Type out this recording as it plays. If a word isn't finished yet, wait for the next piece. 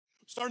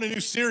Starting a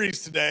new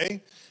series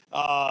today.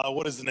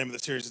 What is the name of the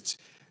series? It's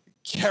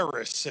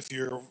Charis. If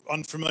you're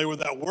unfamiliar with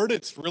that word,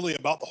 it's really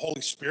about the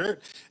Holy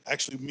Spirit.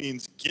 Actually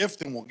means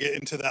gift, and we'll get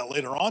into that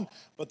later on.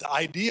 But the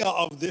idea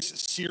of this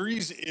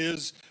series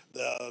is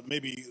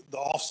maybe the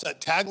offset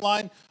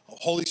tagline of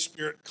Holy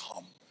Spirit,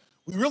 come.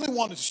 We really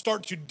wanted to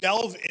start to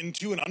delve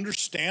into and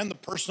understand the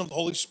person of the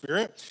Holy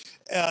Spirit.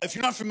 If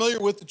you're not familiar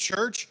with the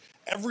church,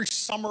 every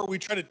summer we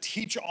try to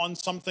teach on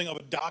something of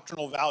a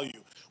doctrinal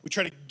value. We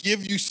try to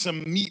give you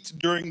some meat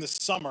during the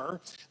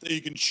summer that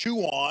you can chew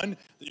on,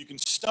 that you can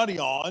study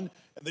on,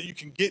 and that you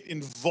can get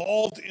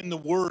involved in the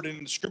Word and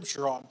in the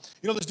Scripture on.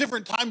 You know, there's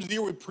different times of the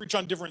year we preach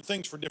on different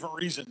things for different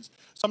reasons.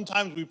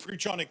 Sometimes we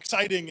preach on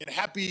exciting and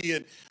happy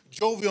and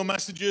jovial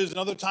messages, and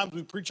other times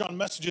we preach on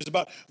messages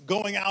about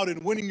going out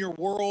and winning your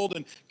world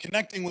and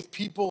connecting with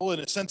people in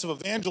a sense of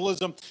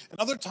evangelism. And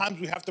other times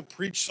we have to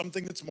preach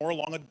something that's more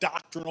along a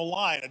doctrinal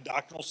line, a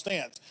doctrinal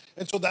stance.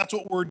 And so that's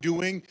what we're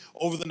doing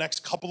over the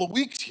next couple of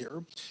weeks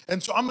here.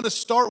 And so I'm going to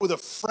start with a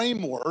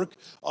framework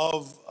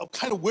of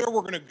kind of where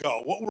we're going to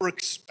go, what we're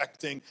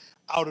expecting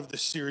out of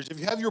this series. If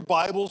you have your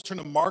Bibles, turn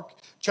to Mark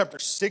chapter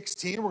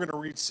 16. We're going to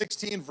read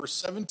 16, verse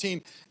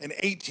 17 and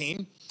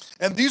 18.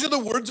 And these are the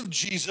words of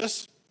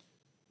Jesus.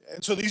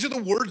 And so these are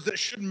the words that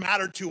should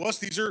matter to us.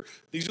 These are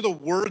the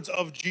words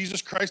of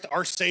Jesus Christ,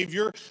 our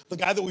Savior, the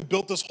guy that we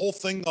built this whole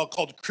thing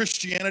called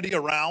Christianity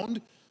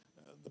around.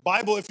 The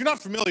Bible, if you're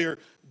not familiar,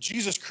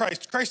 Jesus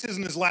Christ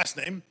isn't his last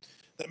name.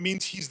 That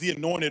means he's the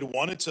anointed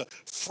one. It's a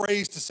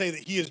phrase to say that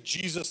he is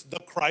Jesus the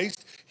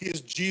Christ. He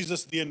is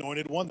Jesus the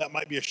anointed one. That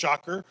might be a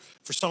shocker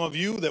for some of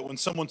you, that when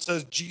someone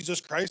says Jesus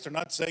Christ, they're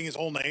not saying his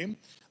whole name.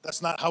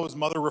 That's not how his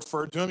mother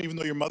referred to him, even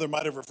though your mother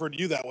might have referred to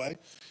you that way.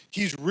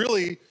 He's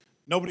really,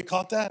 nobody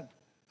caught that?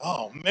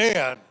 Oh,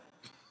 man.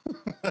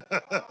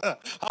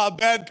 A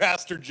bad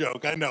pastor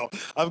joke, I know.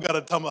 I've got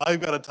a ton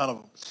of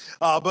them.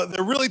 But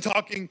they're really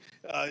talking,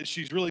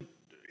 she's really,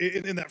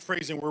 in that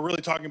phrasing, we're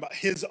really talking about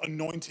his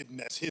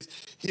anointedness,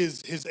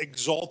 his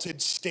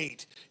exalted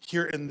state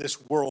here in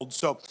this world.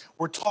 So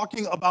we're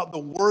talking about the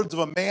words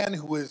of a man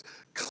who is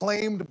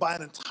claimed by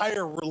an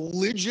entire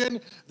religion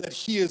that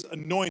he is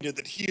anointed,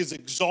 that he is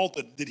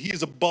exalted, that he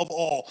is above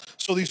all.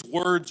 So these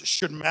words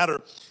should matter.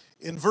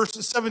 In verse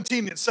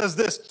 17, it says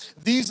this: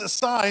 these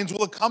signs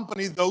will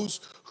accompany those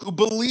who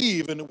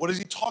believe. And what is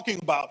he talking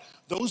about?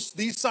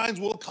 These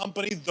signs will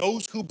accompany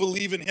those who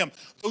believe in him,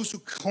 those who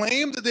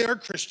claim that they are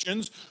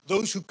Christians,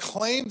 those who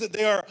claim that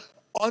they are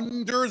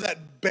under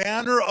that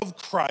banner of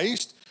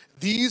Christ.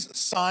 These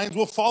signs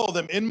will follow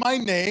them. In my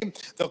name,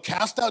 they'll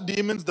cast out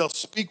demons, they'll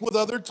speak with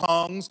other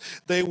tongues,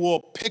 they will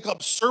pick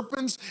up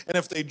serpents, and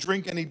if they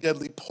drink any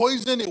deadly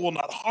poison, it will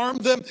not harm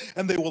them,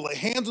 and they will lay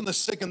hands on the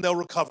sick and they'll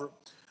recover.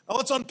 Now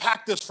let's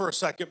unpack this for a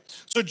second.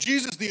 So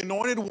Jesus, the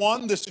anointed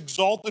one, this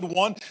exalted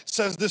one,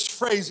 says this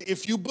phrase: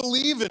 if you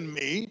believe in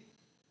me,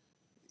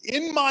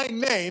 in my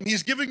name,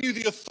 he's giving you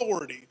the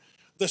authority,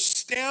 the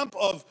stamp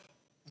of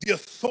the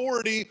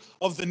authority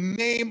of the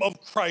name of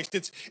Christ.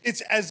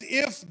 It's as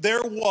if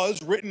there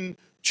was written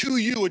to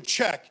you a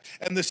check,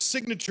 and the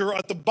signature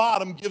at the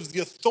bottom gives the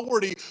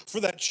authority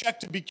for that check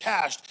to be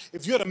cashed.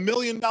 If you had $1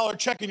 million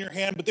check in your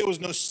hand, but there was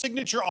no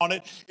signature on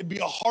it, it'd be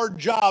a hard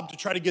job to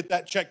try to get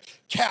that check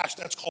cashed.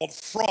 That's called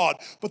fraud.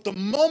 But the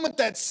moment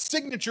that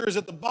signature is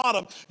at the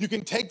bottom, you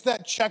can take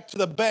that check to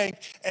the bank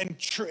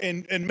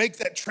and make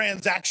that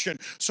transaction.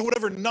 So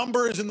whatever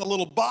number is in the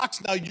little box,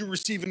 now you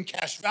receive in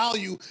cash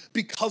value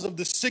because of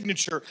the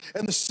signature.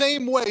 And the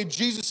same way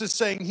Jesus is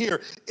saying here,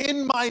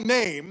 in my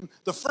name,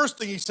 the first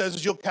thing he says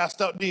is you'll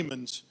cast out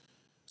demons.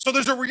 So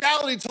there's a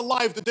reality to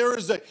life that there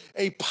is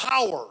a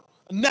power,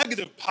 a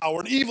negative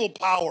power, an evil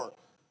power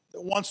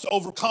that wants to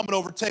overcome and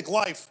overtake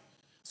life.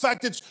 In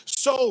fact, it's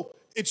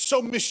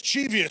so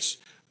mischievous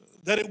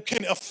that it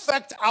can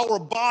affect our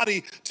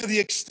body to the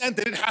extent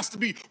that it has to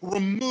be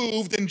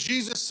removed. And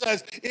Jesus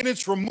says in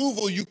its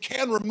removal, you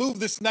can remove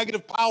this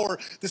negative power,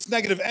 this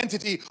negative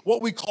entity,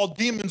 what we call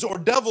demons or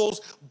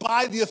devils,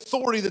 by the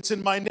authority that's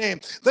in my name.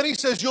 Then he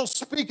says, you'll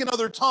speak in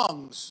other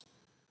tongues.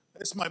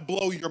 This might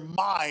blow your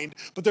mind,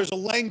 but there's a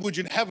language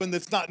in heaven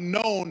that's not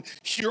known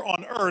here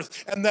on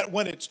earth, and that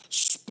when it's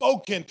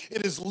spoken,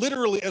 it is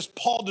literally, as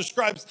Paul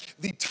describes,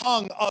 the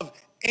tongue of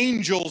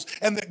angels,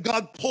 and that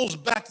God pulls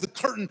back the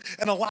curtain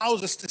and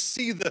allows us to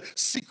see the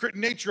secret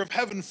nature of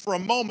heaven for a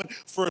moment,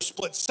 for a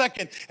split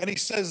second. And he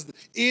says,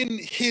 in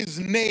his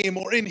name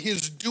or in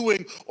his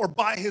doing or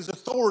by his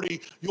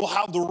authority, you'll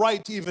have the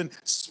right to even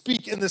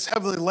speak in this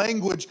heavenly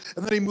language.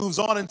 And then he moves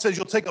on and says,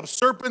 you'll take up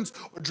serpents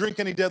or drink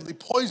any deadly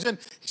poison.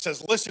 He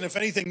says, listen, if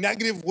anything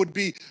negative would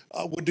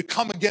to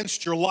come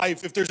against your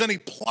life, if there's any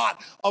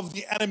plot of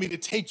the enemy to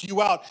take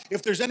you out,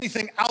 if there's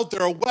anything out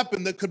there, a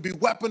weapon that could be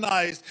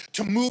weaponized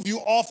to move you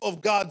off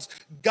of God's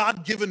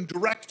God-given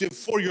directive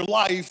for your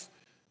life,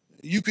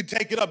 you could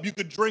take it up, you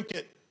could drink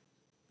it.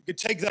 You could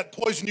take that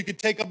poison, you could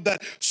take up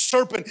that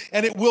serpent,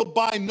 and it will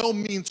by no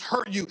means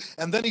hurt you.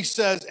 And then he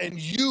says, and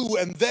you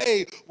and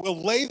they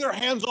will lay their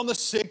hands on the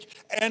sick,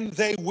 and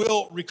they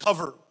will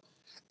recover.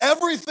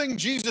 Everything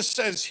Jesus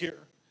says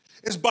here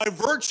is by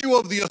virtue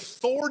of the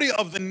authority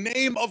of the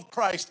name of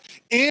Christ.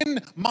 In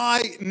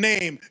my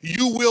name,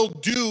 you will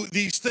do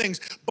these things.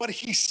 But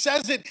he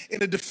says it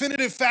in a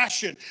definitive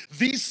fashion.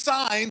 These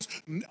signs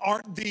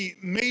aren't the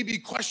maybe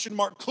question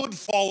mark could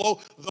follow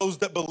those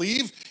that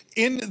believe.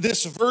 In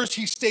this verse,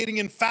 he's stating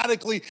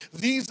emphatically,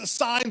 these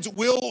signs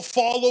will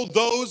follow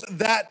those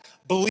that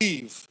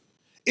believe.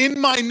 In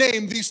my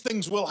name, these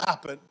things will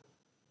happen.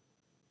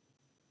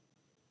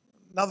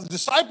 Now, the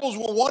disciples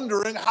were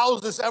wondering, how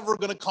is this ever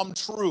going to come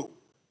true?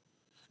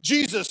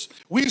 Jesus,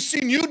 we've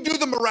seen you do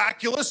the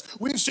miraculous.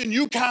 We've seen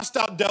you cast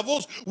out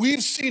devils.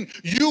 We've seen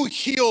you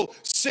heal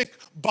sick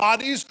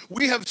bodies.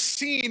 We have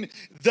seen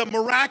the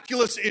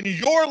miraculous in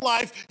your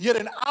life, yet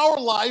in our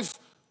life,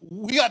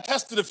 we got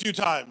tested a few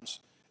times.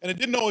 And it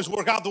didn't always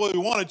work out the way we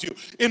wanted to.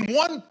 In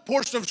one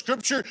portion of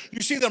Scripture,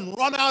 you see them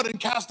run out and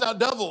cast out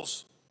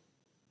devils.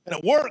 And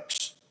it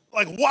works.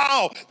 Like,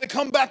 wow. They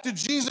come back to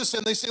Jesus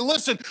and they say,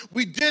 listen,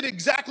 we did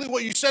exactly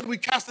what you said. We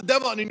cast the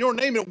devil out in your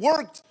name. It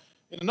worked.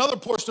 In another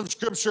portion of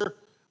Scripture,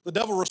 the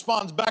devil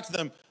responds back to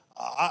them,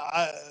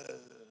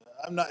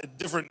 I'm not a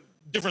different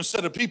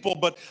set of people,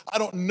 but I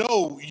don't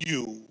know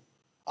you.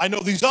 I know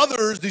these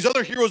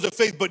other heroes of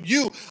faith, but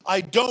you,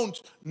 I don't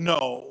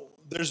know.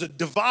 There's a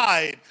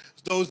divide.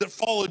 Those that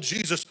followed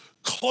Jesus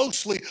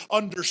closely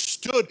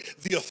understood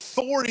the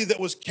authority that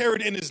was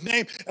carried in his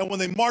name. And when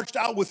they marched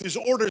out with his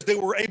orders, they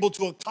were able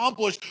to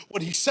accomplish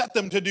what he set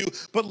them to do.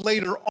 But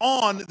later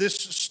on, this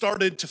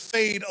started to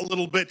fade a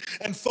little bit.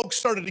 And folks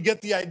started to get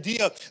the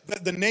idea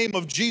that the name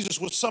of Jesus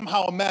was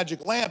somehow a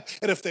magic lamp.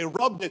 And if they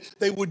rubbed it,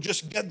 they would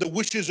just get the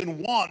wishes and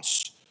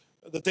wants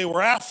that they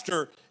were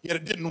after. Yet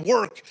it didn't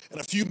work. And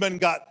a few men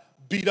got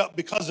beat up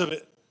because of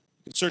it.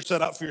 You can search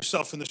that out for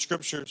yourself in the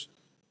Scriptures.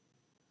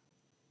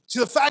 See,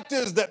 the fact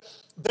is that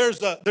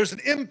there's an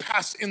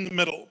impasse in the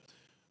middle.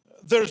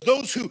 There's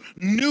those who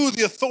knew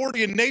the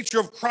authority and nature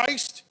of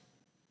Christ,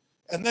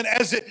 and then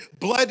as it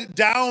bled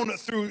down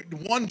through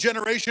one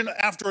generation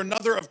after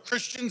another of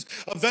Christians,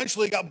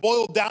 eventually got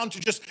boiled down to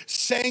just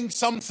saying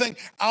something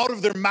out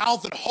of their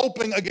mouth and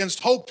hoping against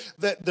hope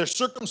that their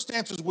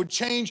circumstances would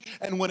change.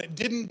 And when it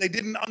didn't, they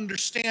didn't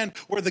understand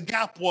where the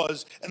gap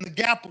was. And the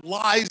gap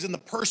lies in the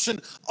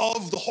person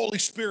of the Holy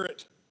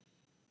Spirit.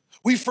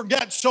 We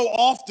forget so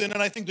often,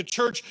 and I think the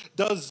church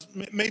does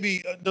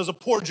a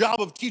poor job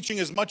of teaching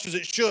as much as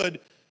it should,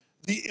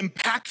 the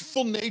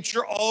impactful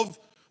nature of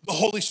the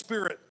Holy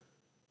Spirit.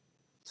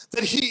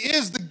 That he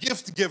is the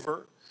gift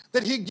giver,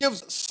 that he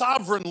gives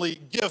sovereignly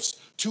gifts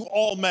to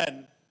all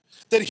men,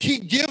 that he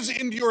gives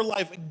into your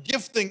life a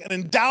gifting, an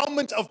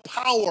endowment of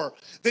power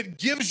that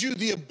gives you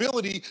the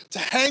ability to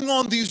hang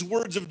on these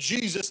words of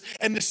Jesus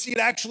and to see it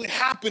actually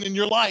happen in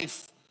your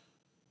life.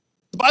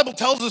 The Bible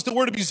tells us that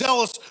we're to be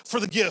zealous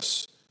for the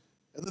gifts,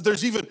 and that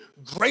there's even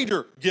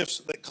greater gifts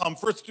that come.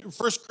 1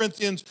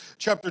 Corinthians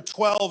chapter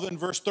 12 and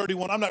verse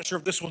 31. I'm not sure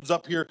if this one's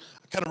up here.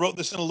 I kind of wrote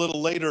this in a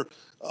little later,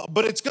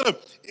 but it's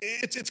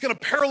gonna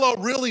parallel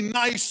really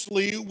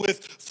nicely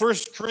with 1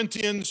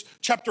 Corinthians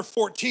chapter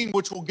 14,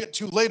 which we'll get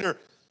to later. And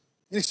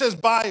he says,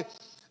 by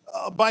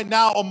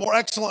now a more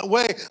excellent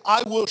way,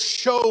 I will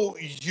show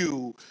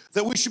you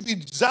that we should be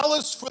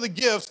zealous for the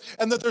gifts,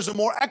 and that there's a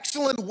more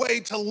excellent way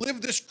to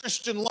live this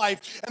Christian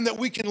life, and that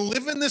we can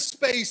live in this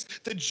space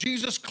that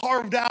Jesus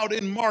carved out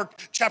in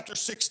Mark chapter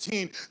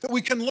 16, that we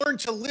can learn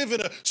to live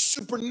in a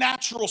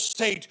supernatural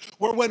state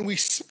where when we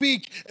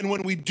speak and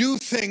when we do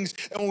things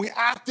and when we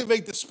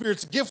activate the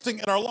Spirit's gifting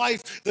in our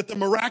life, that the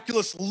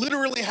miraculous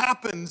literally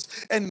happens.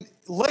 And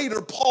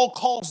later, Paul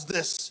calls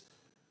this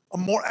a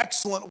more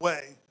excellent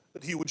way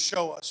that he would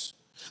show us.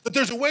 That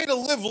there's a way to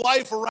live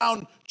life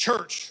around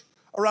church,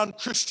 around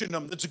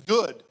Christendom that's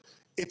good.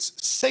 It's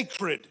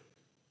sacred.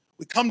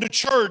 We come to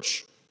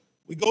church,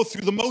 we go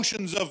through the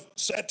motions of,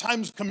 at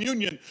times,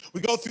 communion.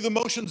 We go through the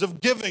motions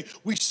of giving.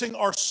 We sing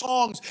our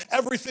songs.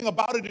 Everything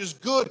about it is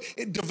good.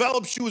 It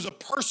develops you as a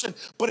person,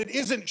 but it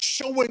isn't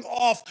showing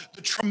off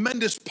the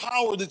tremendous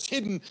power that's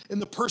hidden in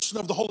the person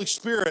of the Holy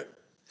Spirit.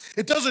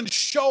 It doesn't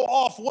show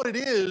off what it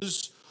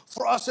is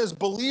for us as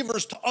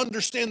believers to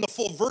understand the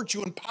full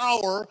virtue and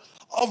power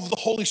of the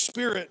Holy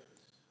Spirit.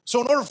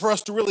 So in order for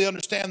us to really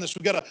understand this,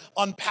 we've got to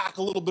unpack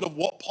a little bit of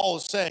what Paul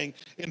is saying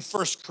in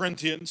 1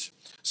 Corinthians.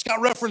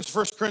 Scott referenced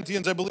 1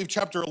 Corinthians, I believe,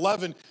 chapter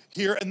 11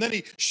 here, and then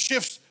he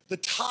shifts the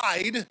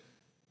tide.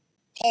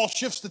 Paul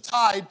shifts the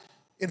tide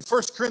in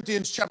 1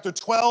 Corinthians chapter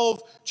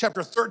 12,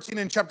 chapter 13,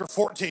 and chapter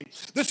 14.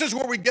 This is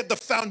where we get the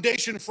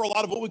foundation for a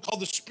lot of what we call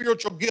the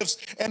spiritual gifts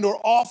and or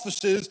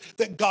offices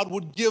that God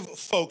would give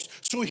folks.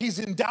 So he's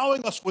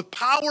endowing us with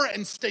power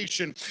and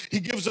station. He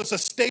gives us a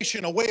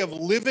station, a way of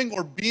living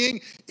or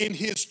being in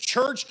his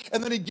church,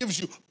 and then he gives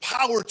you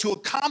power to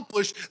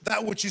accomplish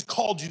that which he's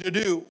called you to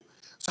do.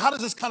 So how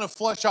does this kind of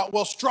flesh out?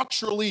 Well,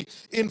 structurally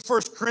in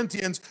 1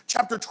 Corinthians,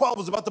 chapter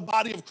 12 is about the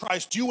body of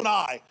Christ, you and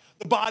I,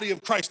 the body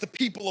of Christ, the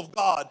people of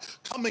God,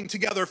 coming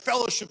together,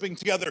 fellowshipping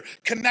together,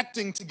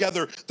 connecting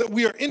together, that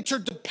we are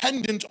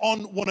interdependent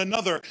on one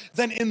another.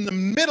 Then in the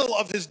middle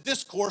of his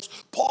discourse,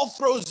 Paul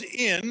throws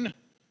in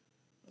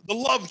the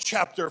love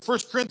chapter, 1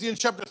 Corinthians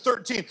chapter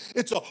 13.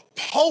 It's a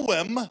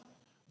poem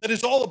that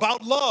is all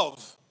about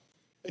love.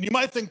 And you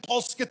might think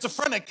Paul's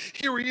schizophrenic.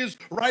 Here he is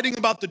writing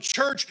about the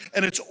church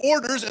and its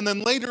orders, and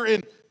then later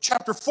in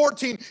chapter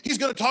 14, he's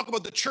going to talk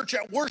about the church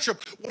at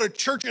worship, what a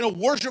church in a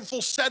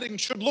worshipful setting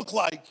should look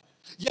like.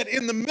 Yet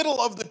in the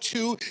middle of the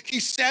two, he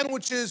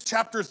sandwiches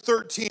chapter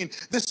 13,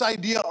 this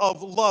idea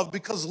of love,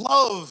 because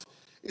love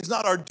is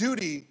not our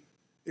duty,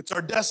 it's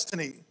our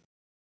destiny.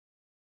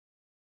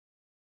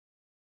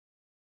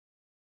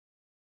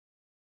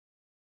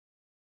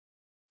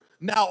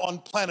 Now on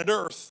planet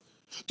Earth.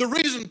 The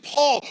reason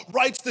Paul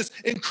writes this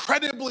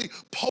incredibly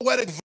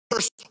poetic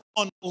verse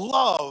on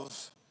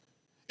love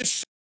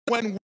is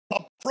when we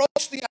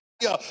approach the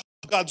idea of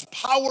God's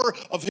power,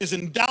 of his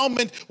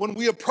endowment, when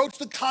we approach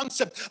the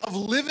concept of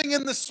living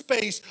in the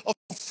space of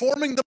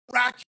performing the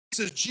miraculous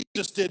as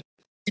Jesus did,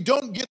 we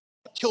don't get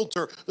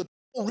kilter. The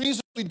whole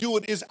reason we do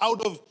it is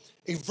out of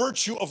a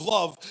virtue of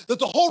love. That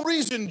the whole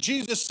reason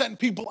Jesus sent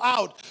people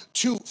out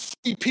to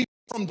free people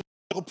from the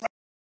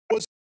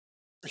was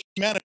for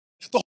humanity.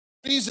 The whole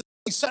reason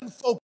he sent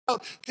folk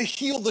out to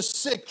heal the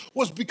sick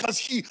was because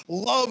he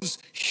loves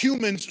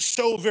humans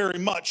so very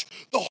much.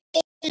 The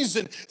whole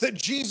reason that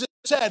Jesus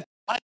said,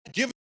 I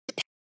give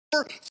you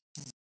power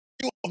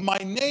of my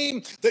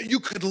name, that you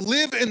could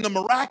live in the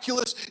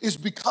miraculous, is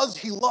because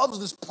he loves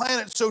this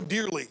planet so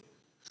dearly.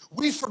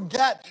 We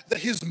forget that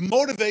his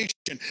motivation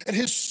and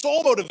his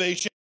sole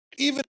motivation,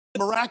 even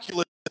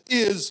miraculous,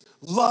 is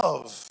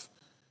love.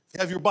 If you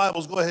have your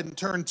Bibles, go ahead and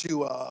turn to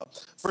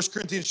 1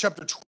 Corinthians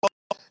chapter 12.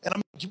 And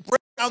I'm going to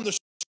break down the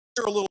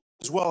scripture a little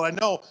as well. I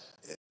know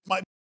it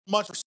might be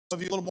much for some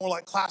of you, a little more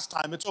like class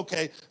time. It's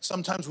okay.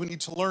 Sometimes we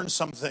need to learn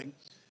something.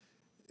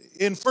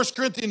 In 1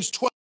 Corinthians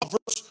 12,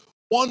 verse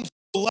 1 to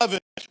 11,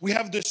 we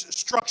have this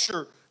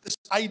structure, this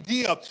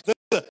idea that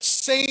the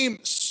same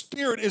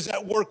Spirit is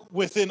at work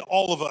within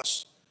all of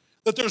us.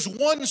 That there's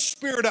one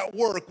Spirit at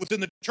work within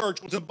the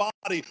church, within the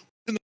body,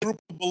 within the group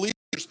of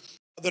believers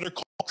that are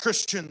called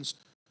Christians.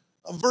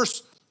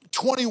 Verse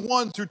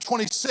 21 through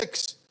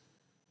 26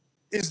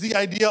 is the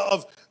idea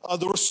of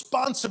the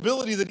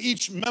responsibility that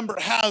each member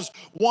has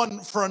one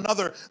for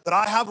another, that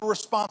I have a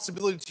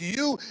responsibility to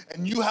you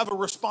and you have a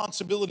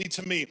responsibility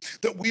to me,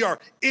 that we are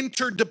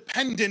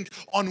interdependent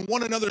on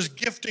one another's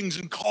giftings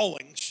and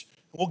callings.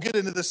 We'll get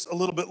into this a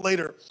little bit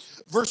later.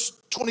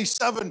 Verse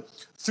 27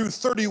 through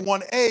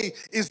 31a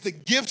is the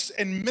gifts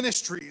and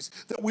ministries,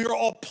 that we are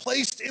all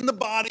placed in the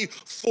body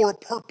for a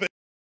purpose.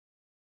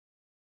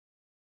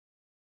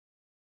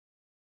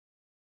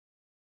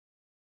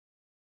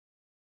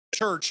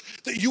 Church,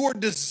 that you are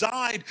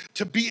designed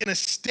to be in a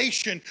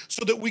station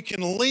so that we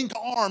can link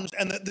arms,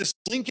 and that this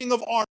linking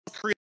of arms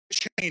creates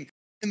a chain.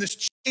 And this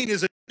chain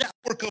is a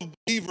network of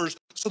believers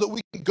so that we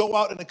can go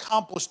out and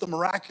accomplish the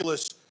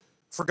miraculous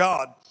for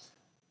God.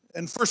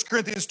 In 1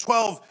 Corinthians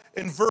 12,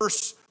 in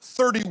verse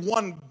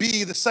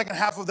 31b, the second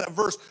half of that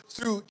verse,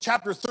 through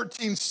chapter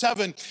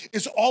 13:7,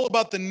 is all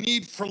about the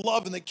need for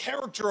love and the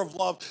character of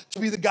love to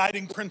be the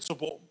guiding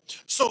principle.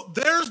 So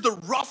there's the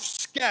rough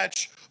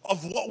sketch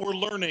of what we're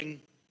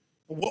learning,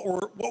 what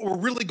we're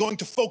really going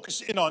to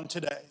focus in on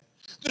today.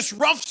 This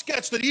rough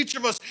sketch that each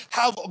of us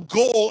have a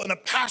goal and a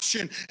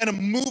passion and a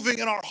moving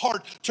in our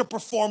heart to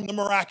perform the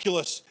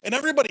miraculous. And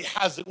everybody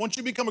has it. Once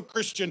you become a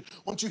Christian,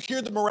 once you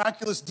hear the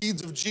miraculous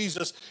deeds of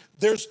Jesus,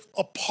 there's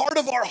a part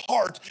of our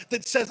heart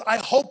that says, I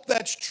hope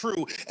that's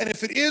true. And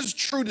if it is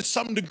true to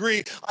some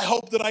degree, I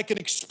hope that I can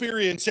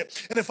experience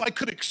it. And if I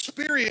could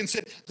experience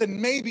it,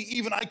 then maybe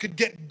even I could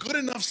get good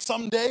enough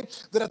someday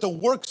that at the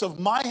works of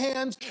my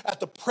hands, at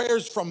the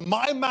prayers from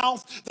my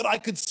mouth, that I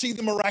could see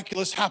the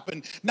miraculous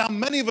happen. Now,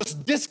 many of us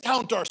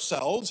discount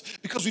ourselves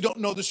because we don't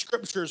know the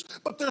scriptures,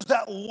 but there's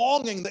that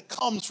longing that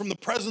comes from the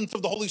presence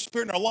of the Holy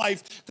Spirit in our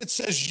life that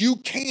says you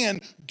can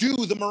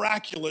do the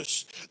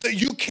miraculous, that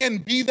you can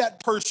be that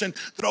person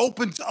that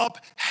opens up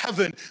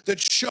heaven, that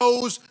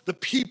shows the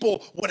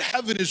people what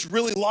heaven is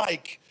really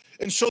like,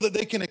 and so that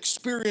they can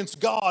experience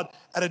God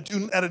at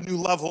a new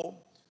level.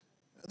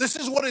 This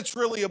is what it's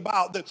really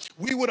about, that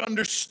we would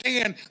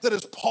understand that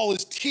as Paul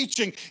is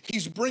teaching,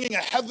 he's bringing a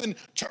heaven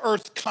to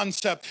earth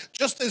concept.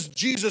 Just as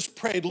Jesus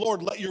prayed,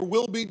 Lord, let your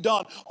will be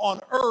done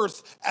on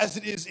earth as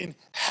it is in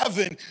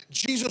heaven.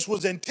 Jesus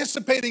was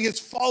anticipating his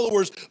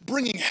followers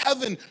bringing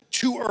heaven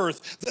to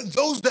earth, that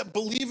those that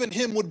believe in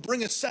him would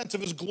bring a sense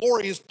of his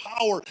glory, his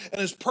power,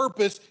 and his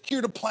purpose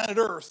here to planet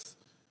earth.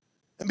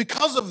 And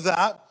because of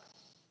that,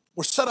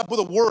 we're set up with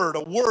a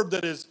word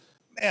that is,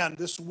 man,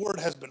 this word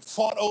has been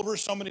fought over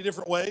so many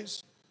different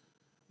ways.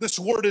 This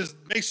word is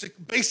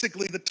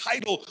basically the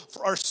title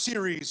for our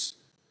series.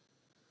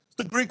 It's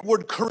the Greek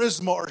word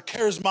charisma or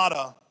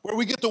charismata, where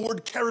we get the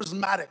word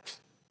charismatic.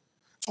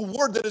 It's a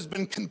word that has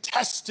been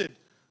contested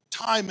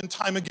time and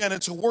time again.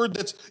 It's a word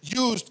that's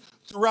used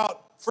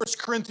throughout 1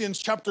 Corinthians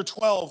chapter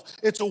 12.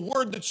 It's a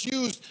word that's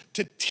used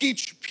to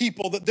teach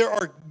people that there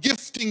are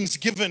giftings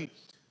given.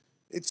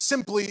 It's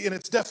simply, in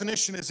its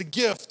definition, is a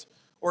gift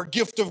or a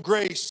gift of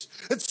grace.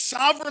 It's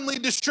sovereignly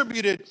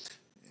distributed,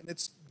 and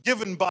it's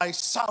given by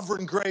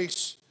sovereign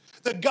grace.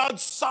 that God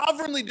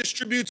sovereignly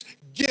distributes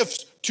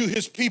gifts to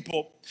his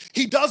people.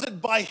 He does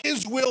it by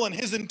his will and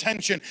his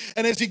intention.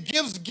 And as he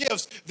gives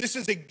gifts, this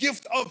is a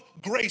gift of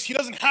grace. He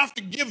doesn't have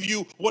to give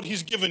you what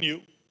he's given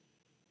you.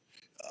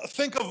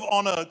 Think of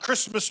on a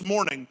Christmas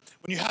morning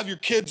when you have your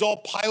kids all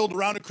piled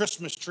around a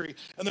Christmas tree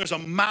and there's a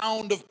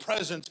mound of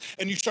presents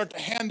and you start to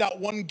hand out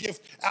one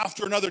gift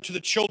after another to the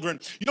children.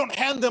 You don't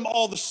hand them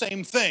all the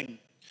same thing.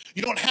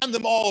 You don't hand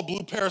them all a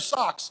blue pair of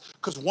socks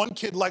because one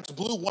kid likes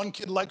blue, one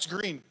kid likes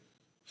green.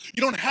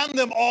 You don't hand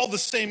them all the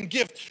same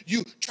gift.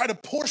 You try to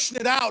portion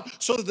it out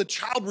so that the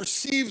child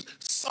receives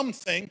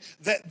something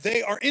that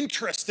they are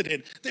interested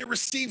in. They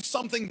receive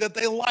something that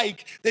they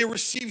like. They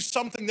receive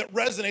something that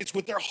resonates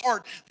with their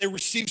heart. They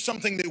receive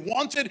something they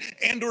wanted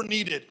and or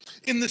needed.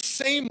 In the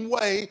same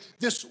way,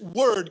 this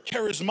word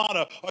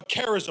charismata, or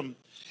charism,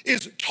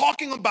 is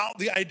talking about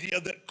the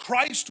idea that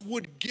Christ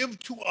would give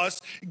to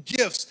us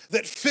gifts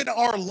that fit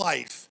our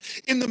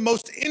life. In the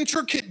most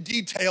intricate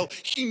detail,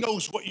 he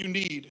knows what you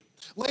need.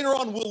 Later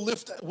on, we'll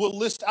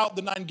list out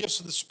the 9 gifts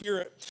of the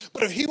Spirit.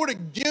 But if he were to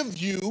give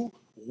you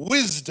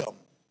wisdom,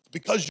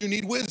 because you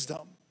need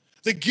wisdom,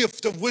 the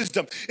gift of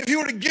wisdom. If he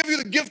were to give you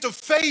the gift of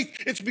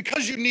faith, it's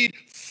because you need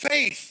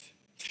faith.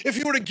 If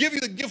he were to give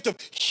you the gift of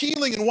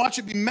healing and watch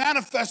it be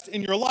manifest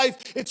in your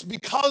life, it's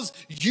because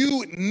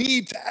you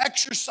need to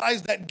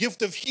exercise that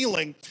gift of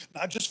healing,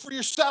 not just for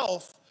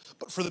yourself,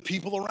 but for the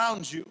people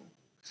around you.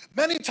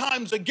 Many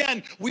times,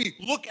 again, we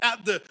look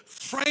at the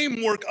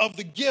framework of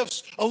the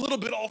gifts a little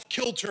bit off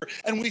kilter,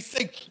 and we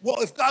think,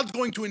 well, if God's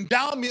going to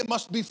endow me, it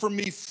must be for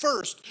me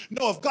first.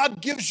 No, if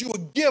God gives you a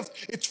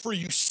gift, it's for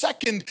you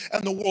second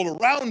and the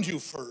world around you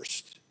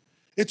first.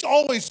 It's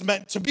always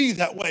meant to be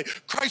that way.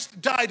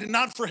 Christ died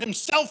not for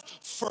himself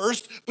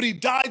first, but he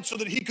died so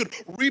that he could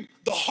reap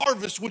the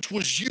harvest, which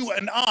was you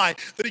and I,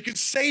 that he could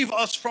save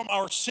us from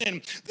our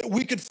sin, that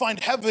we could find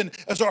heaven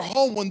as our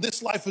home when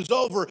this life is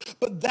over.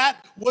 But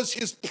that was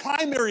his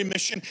primary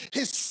mission.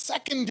 His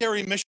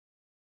secondary mission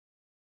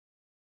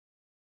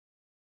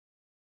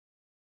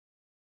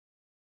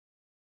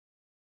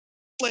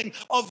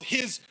of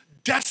his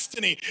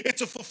destiny.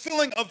 It's a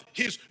fulfilling of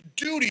his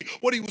duty,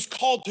 what he was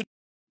called to do.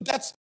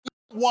 That's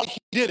why he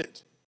did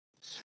it.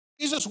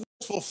 Jesus was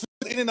fulfilled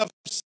in and of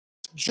himself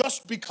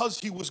just because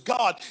he was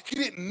God. He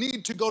didn't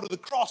need to go to the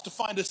cross to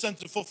find a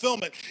sense of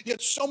fulfillment.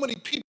 Yet so many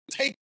people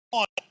take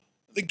on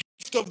the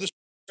gift of the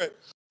Spirit,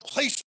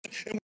 place it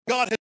in what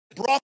God has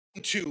brought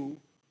them to,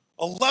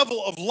 a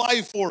level of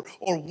life or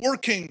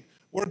working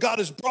where God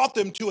has brought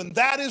them to, and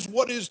that is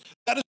what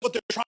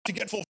they're trying to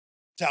get fulfillment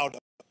out of.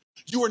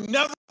 You are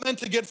never meant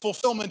to get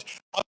fulfillment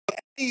of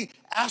any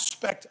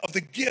aspect of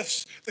the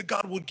gifts that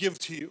God would give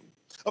to you,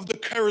 of the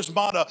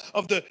charismata,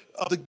 of the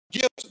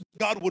gifts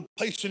God would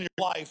place in your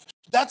life.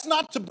 That's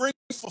not to bring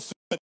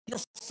fulfillment. Your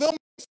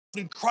fulfillment is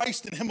in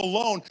Christ and him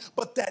alone,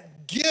 but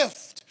that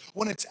gift,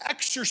 when it's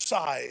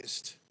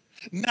exercised,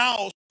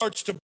 now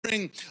starts to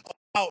bring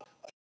about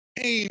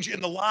a change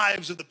in the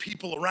lives of the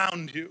people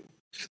around you.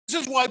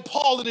 This is why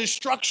Paul, in his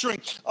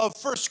structuring of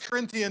 1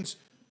 Corinthians,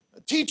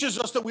 teaches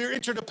us that we are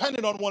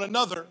interdependent on one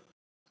another.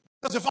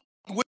 Because if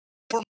I'm with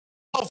for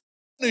my own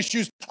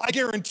issues, I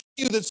guarantee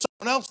you that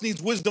someone else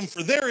needs wisdom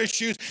for their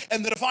issues,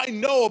 and that if I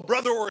know a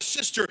brother or a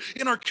sister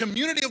in our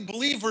community of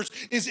believers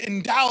is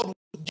endowed,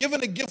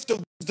 given a gift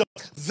of wisdom,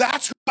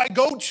 that's who I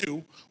go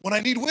to when I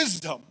need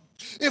wisdom.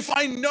 If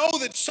I know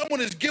that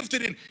someone is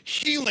gifted in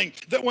healing,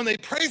 that when they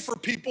pray for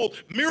people,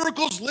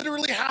 miracles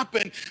literally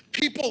happen,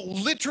 people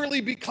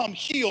literally become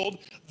healed,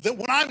 that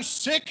when I'm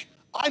sick,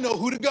 I know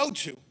who to go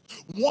to.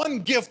 One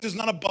gift is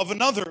not above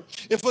another.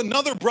 If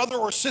another brother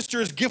or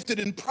sister is gifted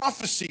in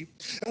prophecy,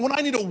 and when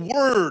I need a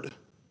word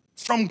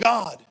from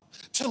God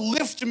to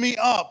lift me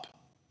up,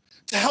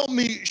 to help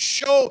me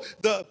show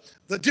the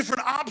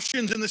different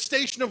options in the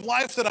station of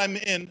life that I'm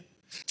in,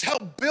 to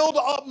help build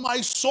up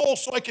my soul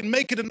so I can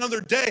make it another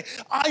day,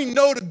 I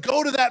know to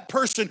go to that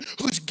person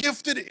who's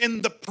gifted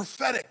in the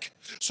prophetic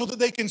so that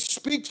they can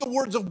speak the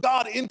words of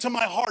God into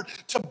my heart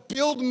to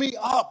build me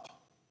up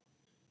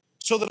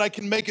so that I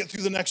can make it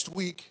through the next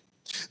week.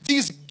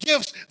 These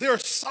gifts, they are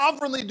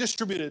sovereignly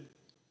distributed.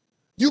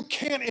 You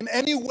can't in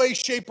any way,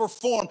 shape, or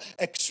form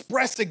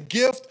express a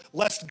gift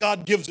lest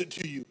God gives it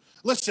to you.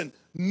 Listen,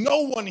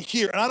 no one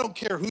here, and I don't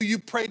care who you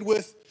prayed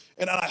with,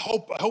 and I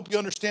hope you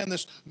understand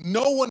this,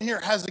 no one here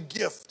has a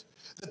gift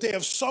that they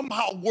have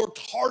somehow worked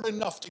hard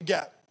enough to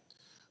get.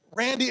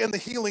 Randy and the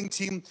healing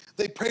team,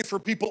 they pray for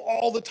people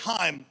all the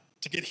time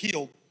to get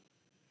healed.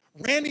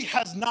 Randy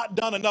has not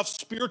done enough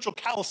spiritual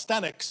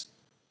calisthenics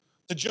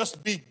to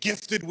just be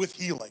gifted with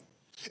healing.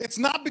 It's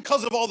not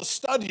because of all the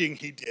studying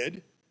he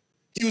did.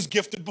 He was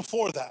gifted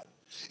before that.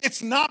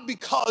 It's not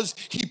because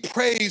he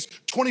prays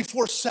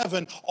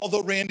 24/7,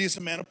 although Randy is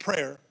a man of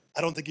prayer.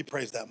 I don't think he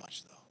prays that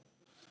much, though.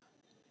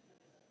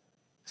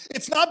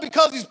 It's not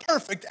because he's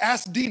perfect.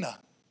 Ask Dina.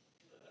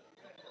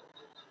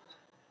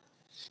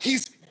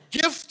 He's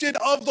gifted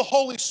of the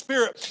Holy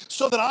Spirit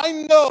so that I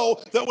know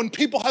that when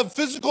people have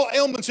physical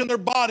ailments in their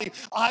body,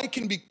 I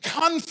can be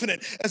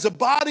confident as a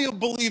body of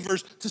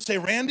believers to say,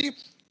 Randy,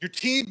 Your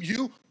team,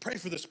 you pray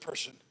for this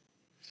person.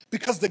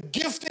 Because the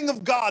gifting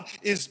of God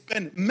has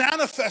been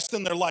manifest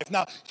in their life.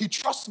 Now, he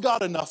trusts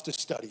God enough to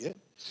study it.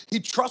 He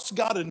trusts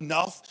God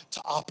enough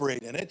to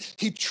operate in it.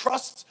 He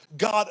trusts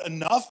God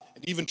enough,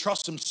 and even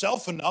trusts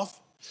himself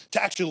enough,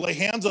 to actually lay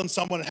hands on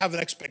someone and have an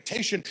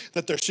expectation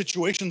that their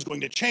situation is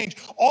going to change.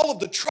 All of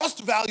the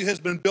trust value has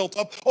been built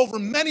up over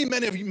many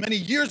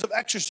years of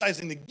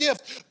exercising the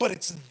gift, but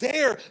it's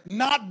there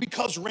not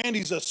because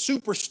Randy's a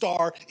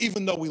superstar,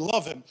 even though we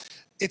love him.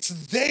 It's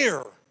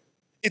there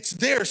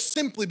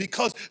simply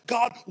because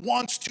God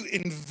wants to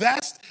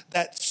invest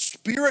that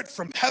spirit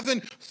from heaven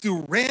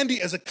through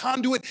Randy as a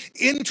conduit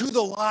into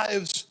the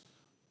lives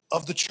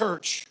of the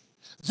church.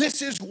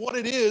 This is what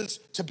it is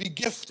to be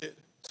gifted.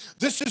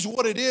 This is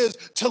what it is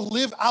to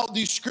live out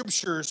these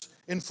scriptures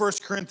in 1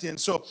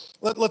 Corinthians. So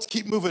let's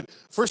keep moving.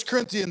 1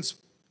 Corinthians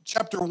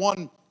chapter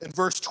 1 and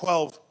verse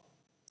 12.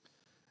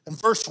 And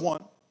verse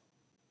 1.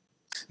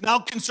 Now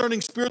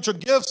concerning spiritual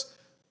gifts,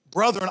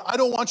 brethren, I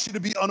don't want you to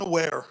be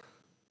unaware.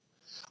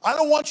 I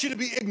don't want you to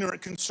be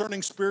ignorant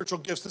concerning spiritual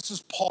gifts. This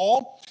is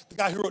Paul, the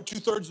guy who wrote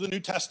 2/3 of the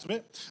New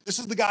Testament. This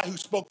is the guy who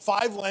spoke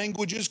 5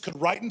 languages, could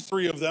write in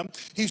 3 of them.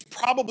 He's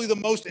probably the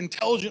most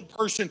intelligent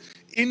person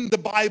in the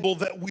Bible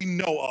that we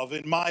know of,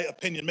 in my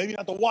opinion. Maybe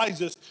not the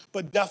wisest,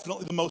 but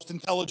definitely the most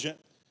intelligent,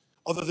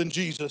 other than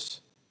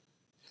Jesus.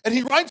 And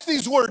he writes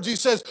these words. He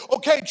says,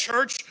 okay,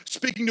 church,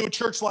 speaking to a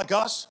church like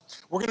us,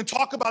 we're going to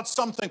talk about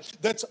something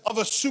that's of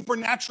a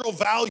supernatural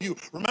value.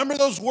 Remember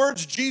those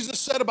words Jesus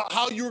said about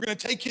how you were going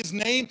to take his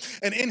name,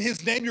 and in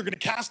his name you're going to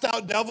cast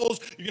out devils,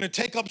 you're going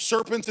to take up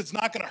serpents, it's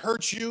not going to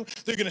hurt you,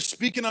 they're going to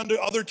speak in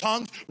other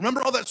tongues.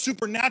 Remember all that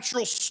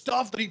supernatural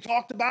stuff that he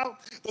talked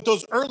about, that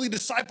those early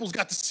disciples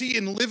got to see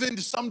and live in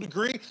to some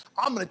degree?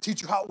 I'm going to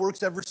teach you how it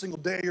works every single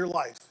day of your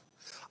life.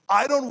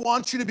 I don't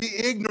want you to be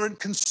ignorant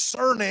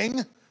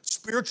concerning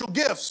spiritual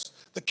gifts,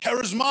 the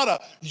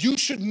charismata. You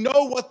should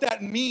know what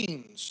that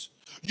means.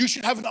 You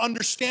should have an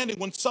understanding.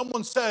 When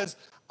someone says,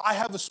 I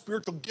have a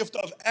spiritual gift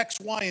of X,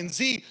 Y, and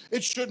Z,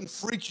 it shouldn't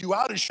freak you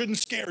out. It shouldn't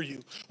scare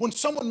you. When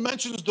someone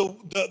mentions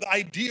the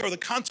idea or the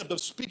concept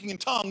of speaking in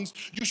tongues,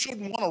 you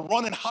shouldn't want to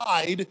run and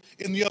hide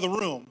in the other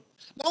room.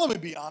 Now, let me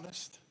be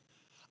honest.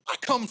 I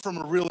come from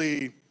a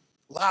really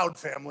loud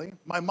family.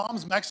 My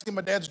mom's Mexican,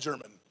 my dad's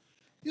German.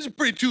 These are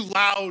pretty 2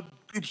 loud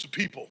groups of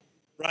people,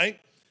 right?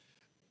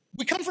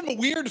 We come from a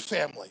weird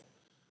family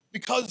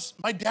because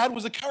my dad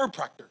was a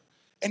chiropractor.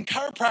 And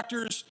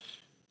chiropractors,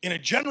 in a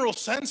general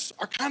sense,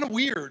 are kind of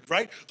weird,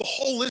 right? The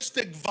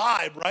holistic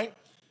vibe, right?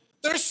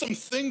 There's some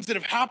things that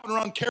have happened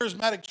around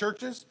charismatic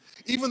churches,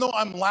 even though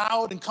I'm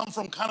loud and come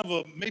from kind of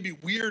a maybe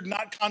weird,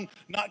 not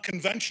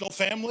conventional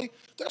family.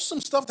 There's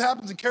some stuff that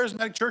happens in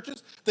charismatic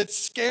churches that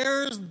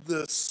scares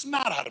the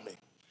snot out of me.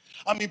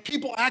 I mean,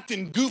 people act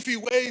in goofy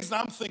ways,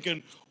 and I'm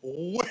thinking,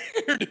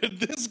 where did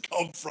this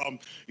come from?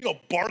 You know,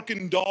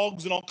 barking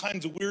dogs and all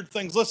kinds of weird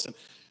things. Listen,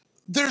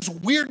 there's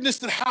weirdness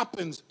that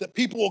happens that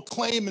people will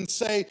claim and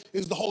say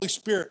is the Holy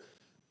Spirit.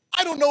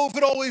 I don't know if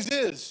it always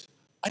is.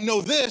 I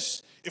know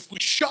this: if we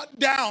shut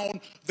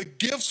down the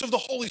gifts of the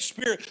Holy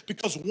Spirit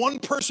because one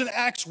person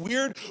acts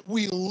weird,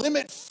 we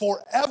limit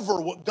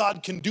forever what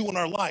God can do in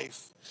our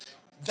life.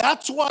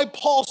 That's why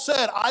Paul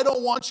said, I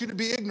don't want you to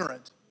be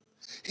ignorant.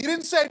 He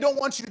didn't say, I don't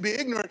want you to be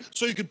ignorant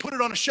so you could put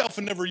it on a shelf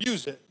and never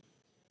use it.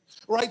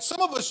 Right?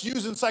 Some of us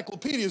use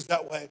encyclopedias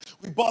that way.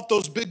 We bought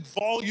those big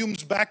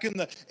volumes back in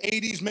the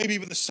 80s, maybe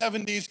even the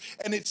 70s,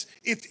 and it's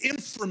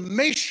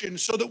information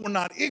so that we're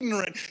not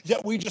ignorant,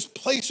 yet we just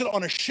place it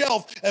on a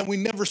shelf and we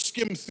never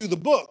skim through the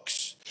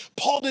books.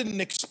 Paul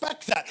didn't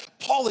expect that.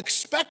 Paul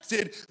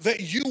expected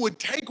that you would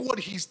take what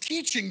he's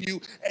teaching you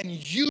and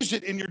use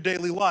it in your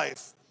daily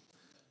life.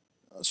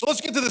 So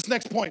let's get to this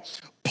next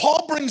point.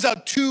 Paul brings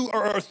out 2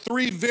 or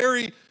 3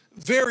 very,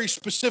 very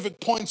specific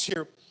points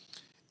here.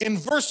 In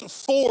verse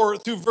 4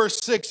 through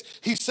verse 6,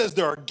 he says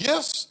there are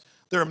gifts,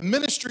 there are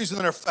ministries, and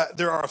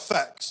there are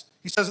effects.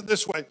 He says it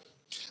this way.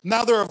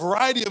 Now there are a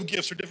variety of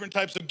gifts or different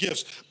types of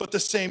gifts, but the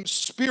same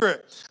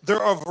Spirit.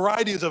 There are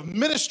varieties of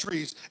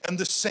ministries and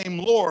the same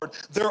Lord.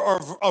 There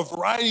are a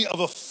variety of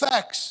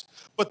effects,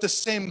 but the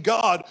same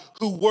God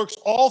who works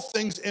all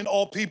things in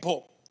all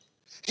people.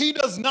 He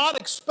does not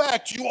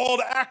expect you all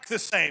to act the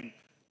same.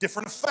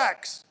 Different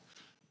effects.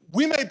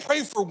 We may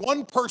pray for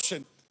one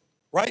person,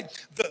 right?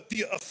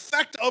 The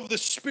effect of the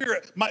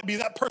Spirit might be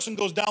that person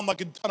goes down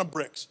like a ton of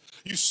bricks.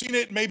 You've seen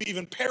it maybe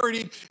even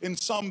parodied in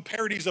some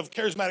parodies of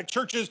charismatic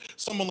churches.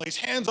 Someone lays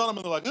hands on them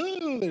and they're like,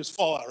 oh, there's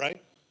fallout,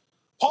 right?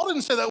 Paul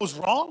didn't say that was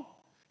wrong.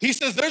 He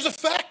says there's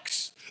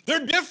effects.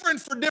 They're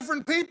different for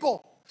different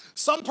people.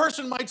 Some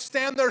person might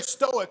stand there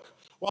stoic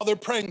while they're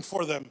praying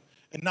for them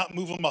and not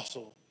move a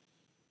muscle.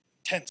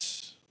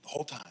 Tense the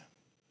whole time.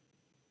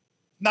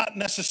 Not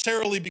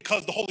necessarily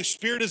because the Holy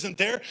Spirit isn't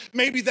there.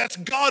 Maybe that's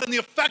God and the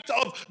effect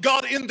of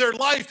God in their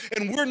life,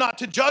 and we're not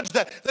to judge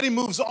that. Then he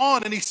moves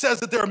on and he says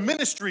that there are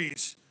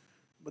ministries,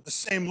 but the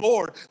same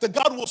Lord. That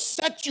God will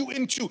set you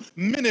into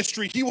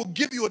ministry. He will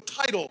give you a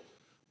title,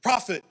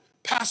 prophet,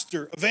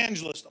 pastor,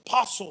 evangelist,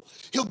 apostle.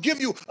 He'll give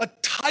you a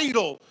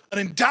title, an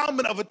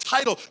endowment of a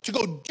title to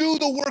go do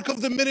the work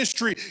of the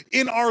ministry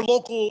in our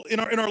local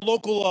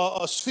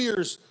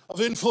spheres of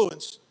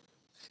influence.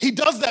 He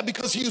does that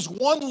because he is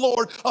one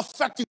Lord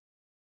affecting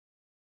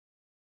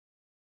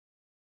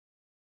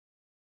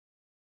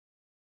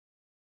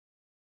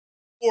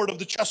the board of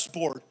the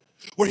chessboard,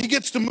 where he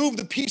gets to move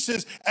the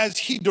pieces as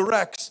he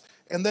directs.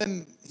 And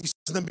then he says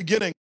in the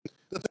beginning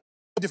that there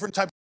are different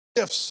types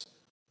of gifts,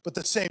 but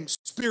the same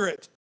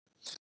Spirit.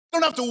 We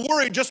don't have to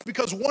worry just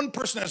because one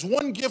person has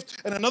one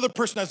gift and another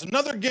person has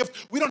another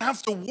gift. We don't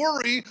have to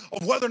worry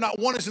of whether or not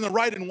one is in the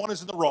right and one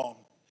is in the wrong.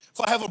 If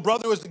I have a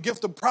brother who has the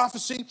gift of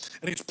prophecy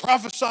and he's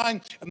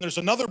prophesying, and there's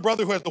another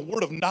brother who has the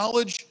word of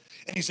knowledge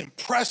and he's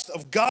impressed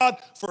of God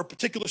for a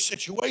particular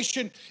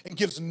situation and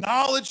gives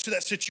knowledge to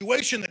that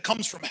situation that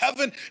comes from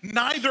heaven,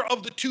 neither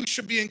of the two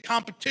should be in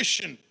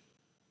competition.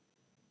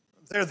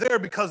 They're there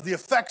because the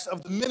effects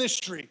of the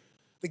ministry,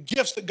 the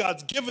gifts that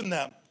God's given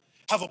them,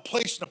 have a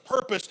place and a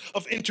purpose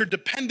of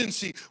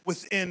interdependency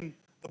within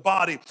the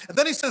body. And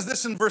then he says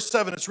this in verse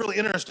 7, it's really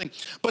interesting.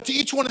 But to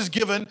each one is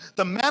given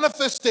the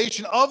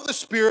manifestation of the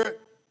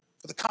Spirit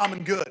for the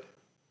common good.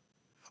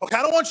 Okay,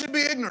 I don't want you to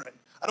be ignorant.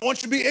 I don't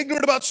want you to be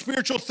ignorant about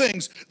spiritual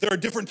things. There are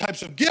different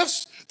types of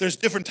gifts. There's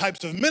different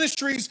types of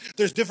ministries.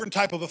 There's different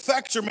type of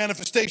effects or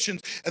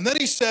manifestations. And then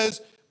he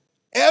says,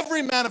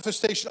 every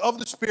manifestation of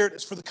the Spirit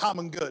is for the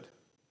common good.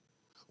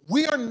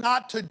 We are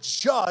not to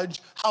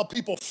judge how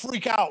people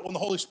freak out when the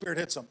Holy Spirit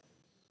hits them.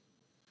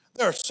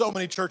 There are so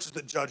many churches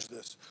that judge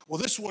this.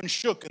 Well, this one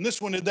shook and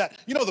this one did that.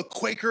 You know the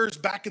Quakers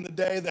back in the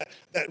day, that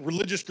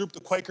religious group, the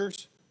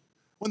Quakers?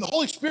 When the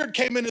Holy Spirit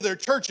came into their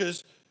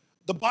churches,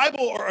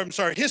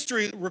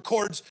 history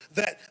records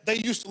that they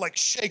used to like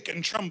shake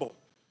and tremble.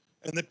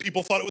 And that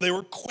people thought they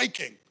were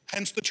quaking,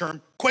 hence the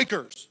term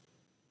Quakers.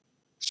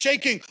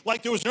 Shaking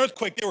like there was an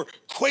earthquake, they were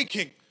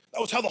quaking.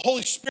 That was how the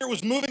Holy Spirit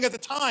was moving at the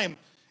time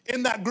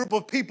in that group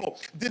of people.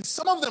 Did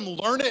some of them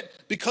learn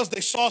it because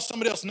they saw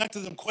somebody else next to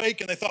them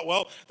quake and they thought,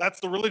 well, that's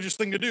the religious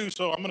thing to do,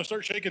 so I'm going to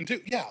start shaking too?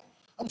 Yeah,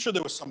 I'm sure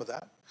there was some of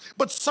that.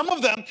 But some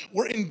of them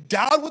were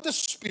endowed with the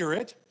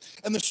Spirit,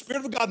 and the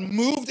Spirit of God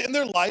moved in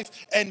their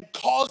life and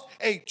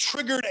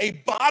triggered a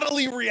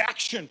bodily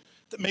reaction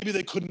that maybe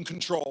they couldn't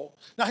control.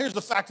 Now, here's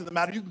the fact of the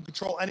matter. You can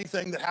control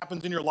anything that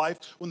happens in your life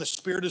when the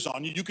Spirit is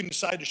on you. You can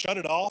decide to shut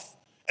it off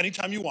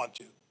anytime you want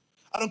to.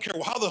 I don't care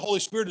how the Holy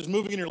Spirit is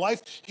moving in your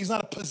life. He's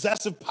not a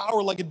possessive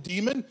power like a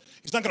demon.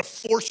 He's not going to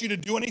force you to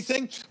do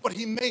anything, but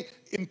he may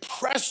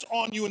impress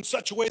on you in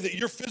such a way that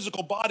your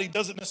physical body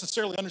doesn't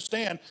necessarily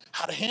understand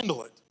how to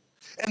handle it.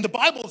 And the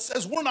Bible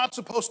says we're not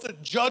supposed to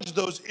judge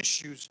those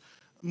issues.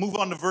 Move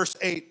on to verse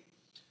 8. It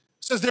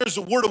says there's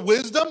a word of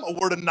wisdom, a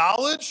word of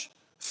knowledge,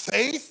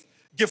 faith,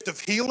 gift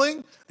of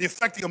healing, the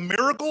effecting of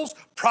miracles,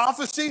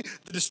 prophecy,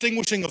 the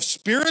distinguishing of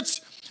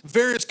spirits,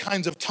 various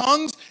kinds of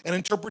tongues, and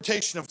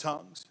interpretation of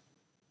tongues.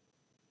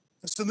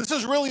 So this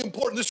is really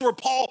important. This is where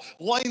Paul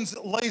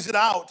lays it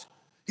out.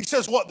 He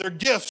says what? They're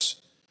gifts.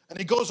 And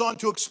he goes on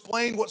to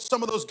explain what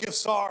some of those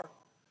gifts are.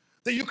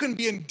 That you can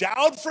be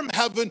endowed from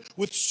heaven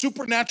with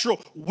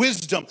supernatural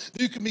wisdom.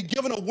 That you can be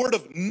given a word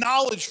of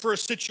knowledge for a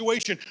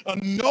situation, a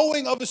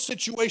knowing of a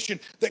situation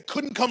that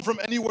couldn't come from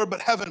anywhere but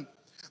heaven.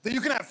 That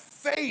you can have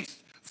faith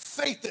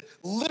that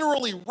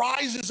literally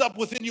rises up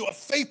within you, a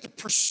faith to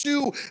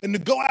pursue and to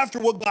go after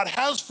what God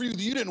has for you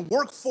that you didn't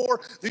work for,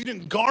 that you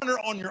didn't garner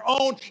on your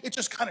own. It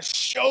just kind of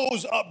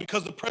shows up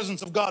because the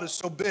presence of God is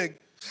so big.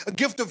 A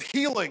gift of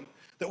healing,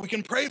 that we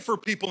can pray for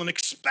people and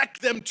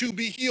expect them to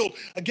be healed.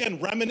 Again,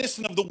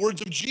 reminiscent of the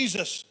words of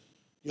Jesus.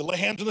 You lay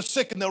hands on the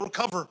sick and they'll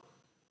recover.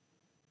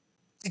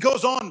 He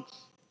goes on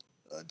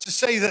to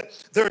say that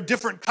there are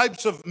different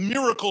types of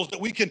miracles that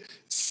we can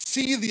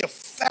see the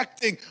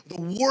affecting, the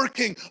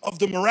working of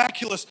the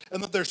miraculous,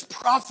 and that there's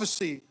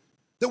prophecy,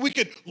 that we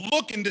could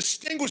look and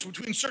distinguish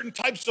between certain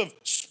types of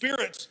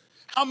spirits.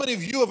 How many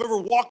of you have ever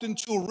walked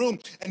into a room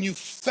and you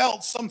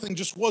felt something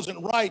just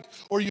wasn't right,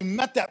 or you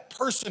met that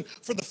person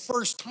for the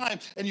first time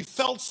and you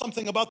felt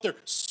something about their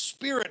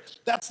spirit?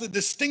 That's the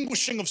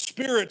distinguishing of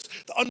spirits,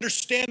 the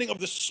understanding of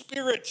the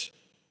spirit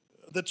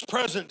that's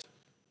present.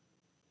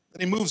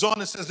 And he moves on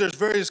and says there's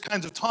various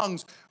kinds of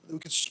tongues. We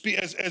could speak,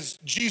 as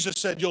Jesus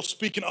said, you'll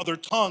speak in other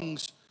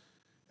tongues.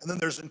 And then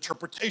there's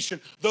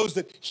interpretation. Those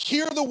that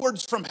hear the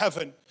words from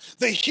heaven,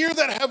 they hear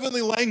that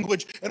heavenly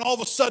language, and all of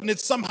a sudden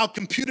it's somehow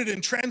computed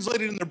and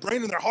translated in their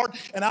brain and their heart,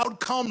 and out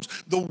comes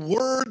the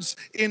words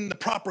in the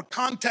proper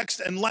context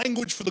and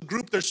language for the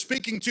group they're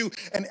speaking to,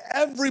 and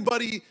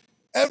everybody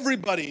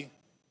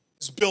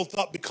is built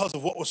up because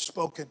of what was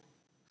spoken.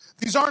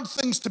 These aren't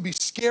things to be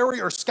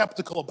scary or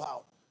skeptical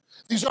about.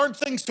 These aren't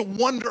things to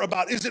wonder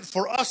about. Is it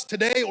for us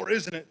today or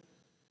isn't it?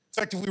 In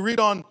fact, if we read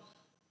on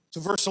to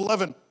verse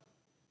 11,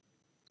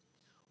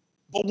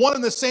 but one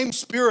and the same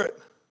Spirit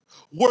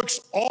works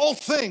all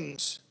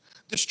things,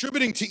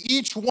 distributing to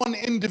each one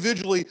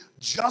individually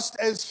just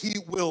as he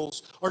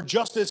wills, or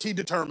just as he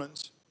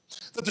determines.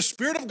 That the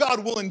Spirit of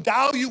God will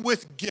endow you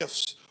with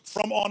gifts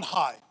from on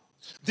high.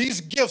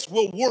 These gifts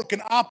will work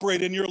and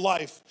operate in your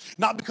life,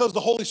 not because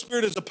the Holy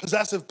Spirit is a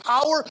possessive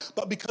power,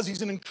 but because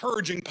he's an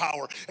encouraging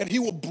power. And he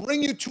will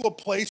bring you to a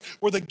place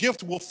where the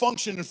gift will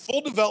function in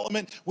full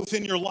development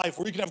within your life,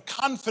 where you can have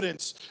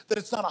confidence that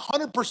it's not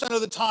 100%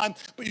 of the time,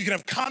 but you can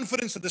have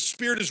confidence that the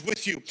Spirit is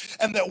with you.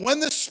 And that when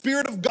the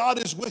Spirit of God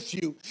is with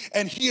you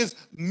and he is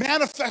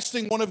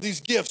manifesting one of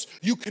these gifts,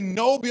 you can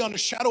know beyond a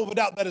shadow of a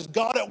doubt that is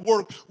God at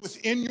work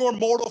within your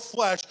mortal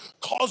flesh,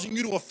 causing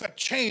you to affect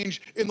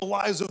change in the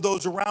lives of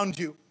those around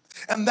you.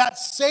 And that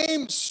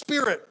same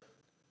Spirit,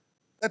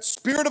 that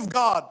Spirit of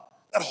God,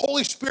 that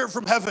Holy Spirit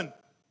from heaven,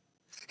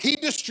 he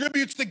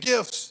distributes the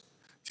gifts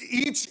to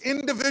each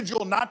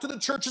individual, not to the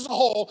church as a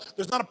whole.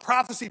 There's not a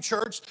prophecy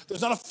church.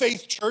 There's not a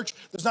faith church.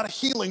 There's not a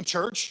healing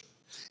church.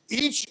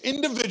 Each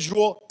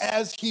individual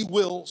as he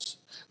wills.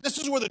 This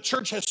is where the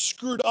church has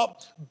screwed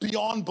up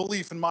beyond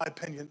belief, in my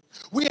opinion.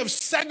 We have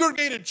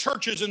segregated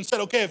churches and said,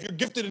 okay, if you're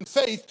gifted in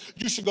faith,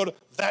 you should go to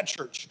that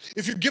church.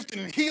 If you're gifted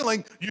in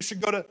healing, you should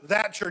go to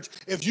that church.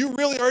 If you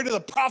really are into the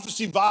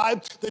prophecy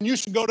vibe, then you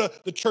should go to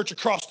the church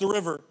across the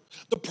river.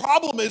 The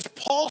problem is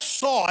Paul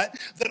saw it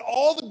that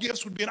all the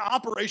gifts would be in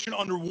operation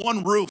under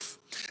one roof.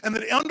 And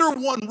that under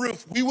one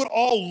roof, we would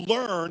all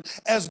learn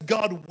as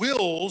God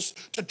wills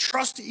to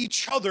trust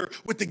each other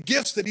with the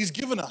gifts that he's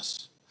given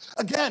us.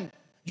 Again,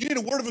 you need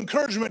a word of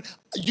encouragement.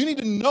 You need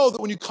to know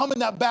that when you come in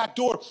that back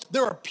door,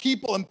 there are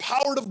people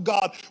empowered of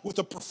God with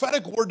a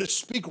prophetic word to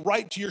speak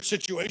right to your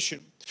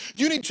situation.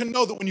 You need to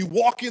know that when you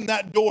walk in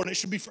that door, and it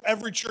should be for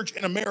every church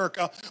in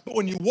America, but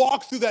when you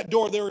walk through that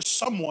door, there is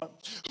someone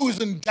who is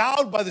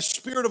endowed by the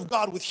Spirit of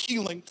God with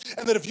healing,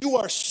 and that if you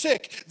are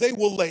sick, they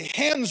will lay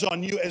hands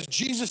on you, as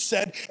Jesus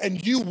said,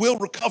 and you will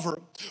recover.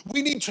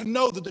 We need to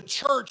know that the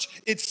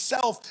church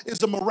itself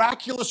is a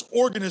miraculous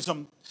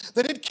organism,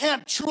 that it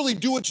can't truly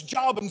do its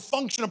job and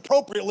function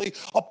appropriately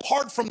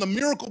apart from the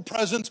miracle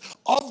presence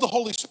of the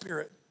Holy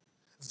Spirit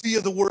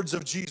via the words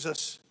of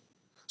Jesus.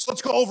 So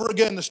let's go over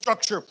again the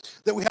structure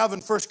that we have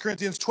in 1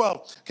 Corinthians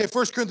 12. Okay,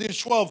 1 Corinthians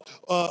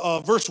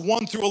 12, verse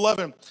 1 through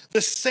 11.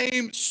 The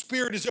same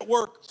Spirit is at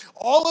work.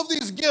 All of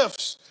these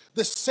gifts,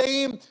 the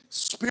same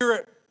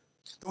Spirit.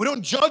 That we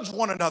don't judge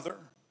one another.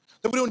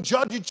 That we don't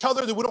judge each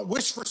other. That we don't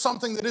wish for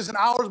something that isn't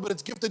ours, but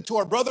it's gifted to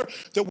our brother.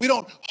 That we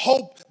don't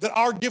hope that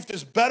our gift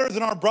is better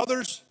than our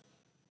brother's.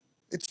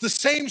 It's the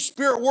same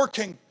Spirit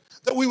working.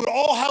 That we would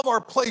all have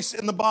our place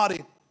in the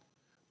body.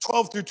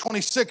 12 through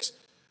 26.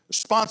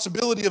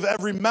 Responsibility of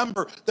every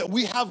member, that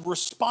we have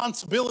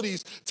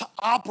responsibilities to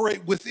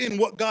operate within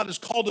what God has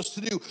called us to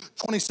do.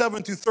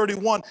 27 through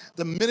 31,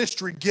 the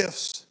ministry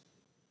gifts.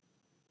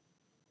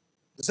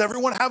 Does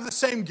everyone have the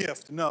same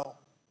gift? No.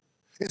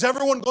 Is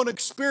everyone going to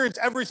experience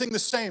everything the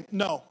same?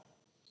 No.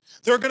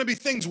 There are going to be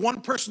things one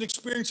person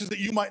experiences that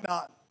you might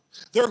not.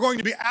 There are going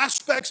to be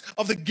aspects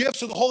of the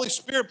gifts of the Holy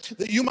Spirit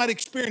that you might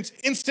experience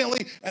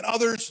instantly, and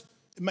others,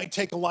 it may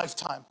take a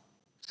lifetime.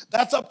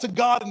 That's up to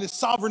God and his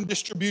sovereign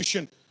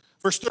distribution.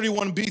 Verse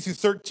 31b through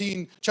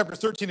 13, chapter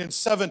 13 and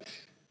 7,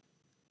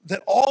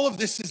 that all of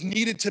this is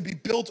needed to be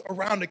built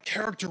around a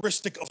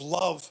characteristic of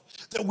love.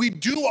 That we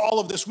do all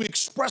of this, we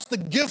express the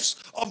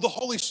gifts of the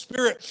Holy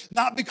Spirit,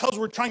 not because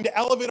we're trying to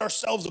elevate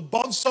ourselves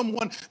above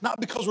someone, not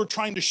because we're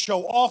trying to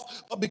show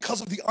off, but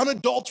because of the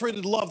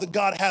unadulterated love that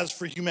God has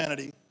for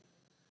humanity.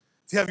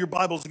 If you have your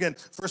Bibles again,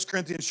 1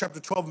 Corinthians chapter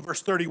 12 and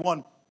verse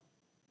 31.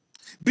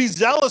 Be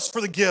zealous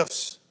for the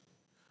gifts,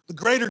 the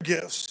greater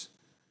gifts.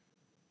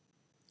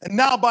 And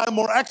now by a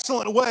more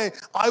excellent way,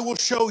 I will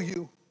show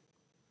you.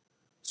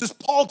 This is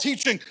Paul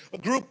teaching a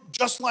group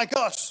just like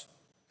us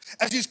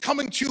as he's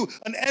coming to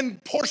an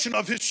end portion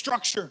of his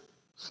structure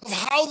of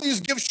how these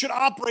gifts should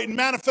operate and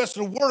manifest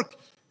and work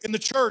in the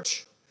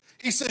church.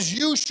 He says,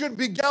 you should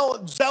be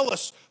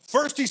zealous.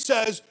 First he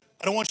says,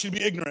 I don't want you to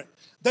be ignorant.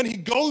 Then he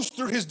goes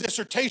through his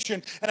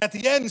dissertation and at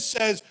the end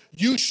says,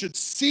 you should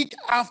seek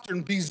after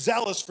and be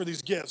zealous for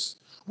these gifts.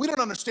 We don't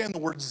understand the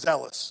word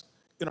zealous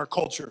in our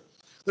culture.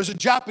 There's a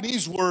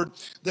Japanese word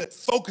that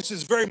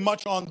focuses very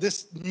much on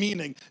this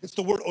meaning. It's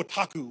the word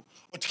otaku.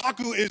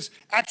 Otaku is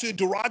actually a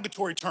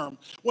derogatory term.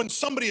 When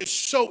somebody is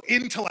so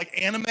into like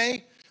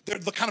anime, they're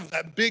the kind of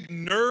that big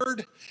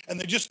nerd, and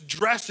they just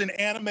dress in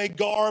anime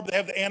garb. They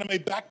have the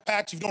anime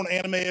backpacks. If you know what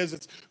anime is,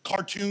 it's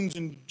cartoons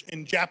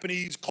in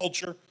Japanese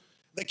culture.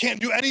 They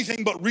can't do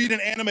anything but read an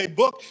anime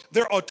book.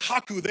 They're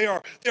otaku. They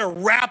are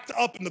wrapped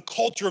up in the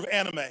culture of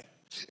anime.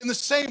 In the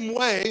same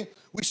way,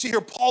 we see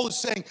here Paul is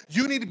saying,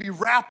 you need to be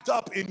wrapped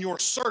up in your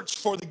search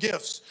for the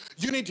gifts.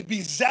 You need to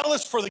be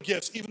zealous for the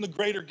gifts, even the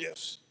greater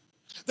gifts.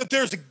 That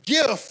there's a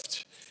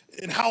gift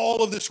in how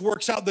all of this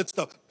works out that's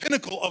the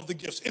pinnacle of the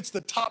gifts. It's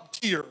the top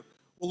tier.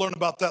 We'll learn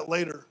about that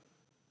later.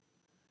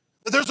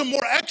 That there's a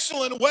more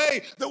excellent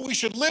way that we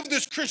should live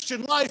this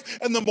Christian life,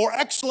 and the more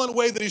excellent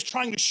way that he's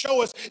trying to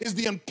show us is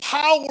the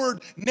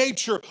empowered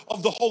nature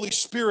of the Holy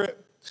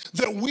Spirit.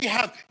 That we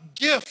have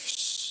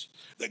gifts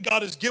that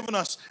God has given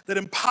us that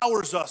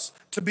empowers us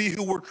to be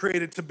who we're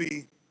created to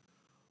be.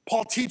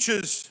 Paul's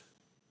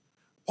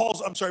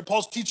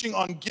teaching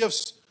on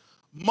gifts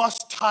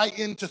must tie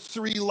into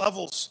three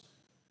levels.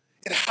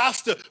 It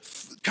has to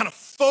kind of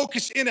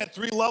focus in at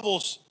three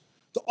levels: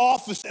 the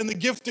office and the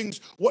giftings,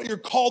 what you're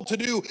called to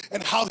do,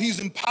 and how he's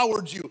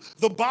empowered you,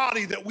 the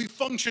body, that we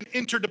function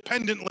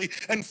interdependently,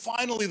 and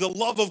finally, the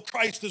love of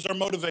Christ is our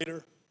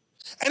motivator.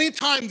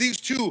 Anytime these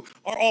two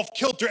are off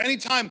kilter,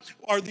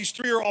 these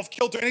three are off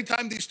kilter,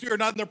 anytime these three are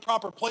not in their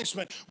proper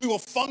placement, we will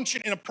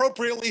function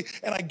inappropriately,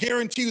 and I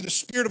guarantee you the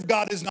Spirit of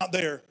God is not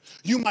there.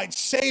 You might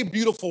say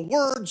beautiful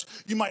words,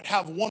 you might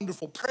have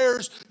wonderful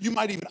prayers, you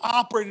might even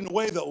operate in a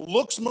way that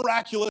looks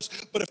miraculous,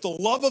 but if the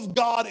love of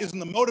God isn't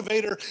the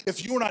motivator,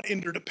 if you are not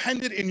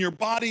interdependent in your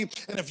body,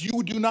 and if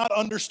you do not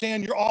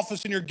understand your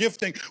office and your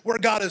gifting, where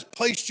God has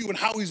placed you and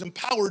how he's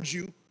empowered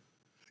you,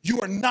 you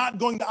are not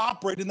going to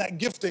operate in that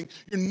gifting.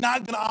 You're not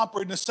going to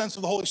operate in the sense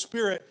of the Holy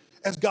Spirit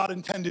as God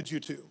intended you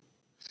to.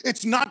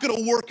 It's not going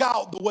to work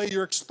out the way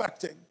you're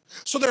expecting.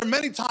 So there are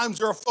many times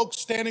there are folks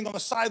standing on the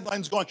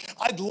sidelines going,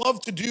 I'd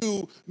love to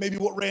do maybe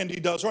what Randy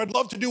does, or I'd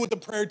love to do what the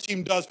prayer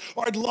team does,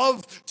 or I'd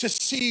love to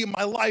see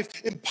my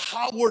life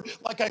empowered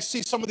like I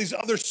see some of these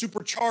other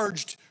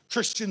supercharged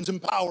Christians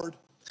empowered.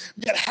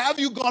 Yet have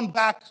you gone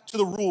back to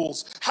the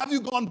rules? Have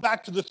you gone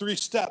back to the three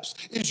steps?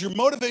 Is your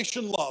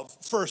motivation love,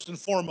 first and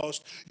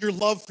foremost? Your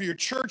love for your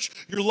church,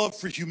 your love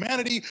for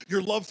humanity,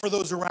 your love for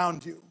those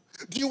around you?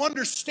 Do you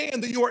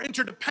understand that you are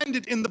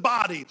interdependent in the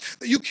body?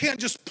 That you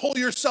can't just pull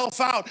yourself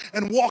out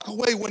and walk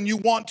away when you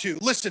want to?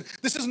 Listen,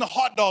 this isn't a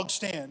hot dog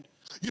stand.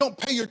 You don't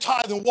pay your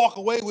tithe and walk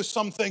away with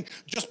something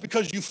just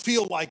because you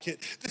feel like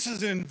it. This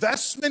is an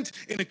investment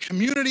in a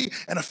community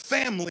and a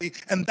family,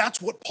 and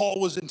that's what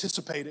Paul was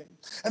anticipating.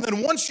 And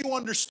then once you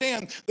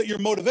understand that your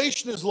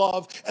motivation is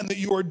love and that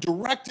you are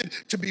directed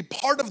to be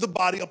part of the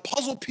body, a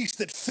puzzle piece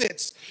that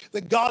fits,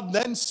 that God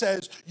then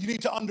says you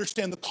need to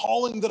understand the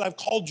calling that I've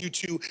called you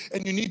to,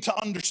 and you need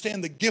to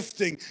understand the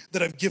gifting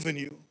that I've given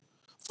you.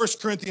 1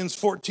 Corinthians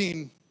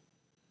 14,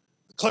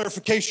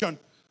 clarification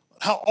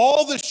how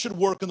all this should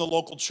work in the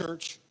local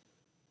church.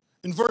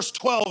 In verse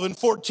 12 and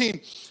 14,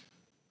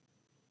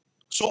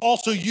 so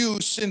also you,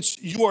 since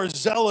you are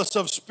zealous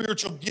of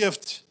spiritual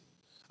gifts,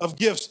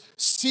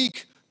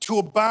 seek to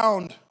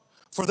abound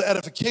for the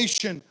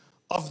edification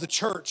of the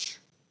church.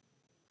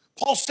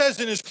 Paul says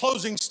in his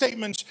closing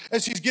statements,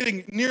 as he's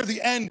getting near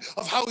the end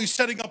of how he's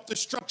setting up the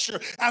structure,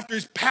 after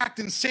he's packed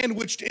and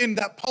sandwiched in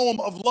that poem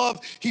of love,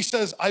 he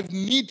says, I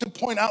need to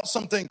point out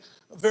something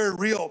very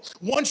real.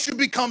 Once you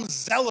become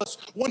zealous,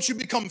 once you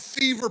become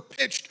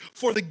fever-pitched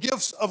for the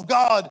gifts of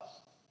God,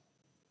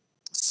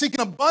 seek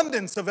an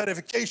abundance of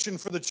edification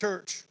for the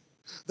church.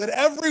 That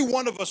every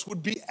one of us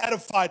would be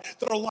edified,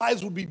 that our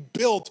lives would be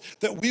built,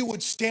 that we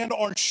would stand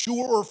on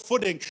surer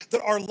footing,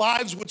 that our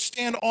lives would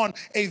stand on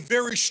a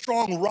very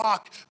strong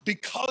rock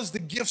because the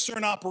gifts are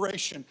in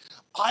operation.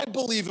 I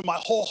believe in my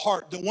whole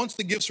heart that once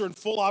the gifts are in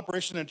full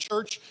operation in a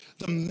church,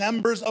 the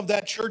members of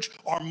that church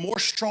are more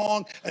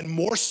strong and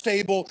more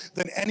stable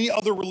than any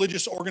other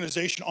religious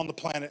organization on the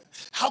planet.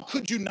 How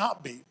could you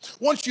not be?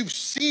 Once you've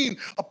seen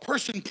a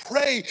person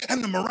pray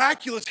and the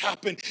miraculous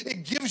happen,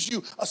 it gives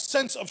you a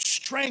sense of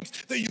strength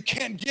that you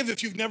can't give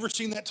if you've never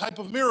seen that type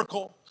of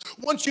miracle.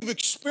 Once you've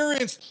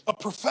experienced a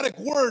prophetic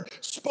word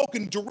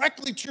spoken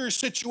directly to your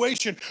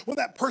situation, when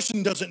that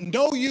person doesn't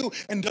know you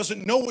and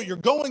doesn't know what you're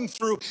going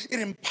through,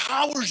 it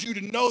empowers you to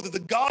know that the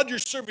God you're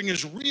serving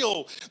is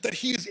real, that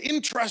he is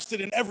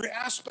interested in every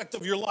aspect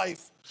of your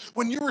life.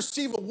 When you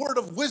receive a word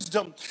of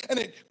wisdom and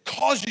it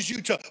causes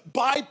you to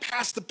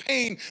bypass the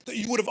pain that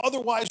you would have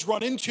otherwise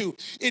run into,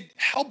 it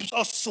helps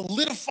us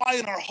solidify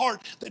in our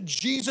heart that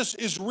Jesus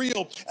is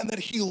real and that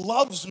he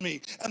loves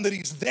me and that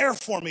he's there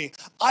for me.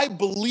 I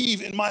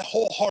believe in my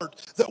whole heart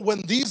that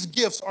when these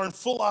gifts are in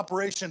full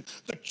operation,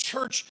 the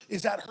church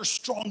is at her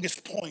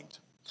strongest point.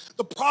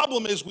 The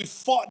problem is we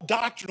fought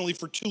doctrinally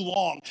for too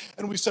long,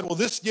 and we said, well,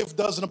 this gift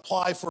doesn't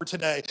apply for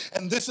today,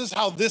 and this is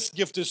how this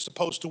gift is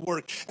supposed to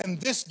work, and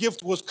this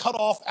gift was cut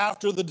off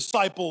after the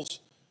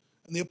disciples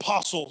and the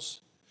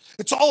apostles.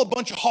 It's all a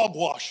bunch of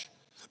hogwash,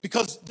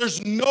 because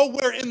there's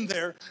nowhere in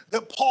there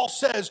that Paul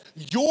says,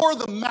 you're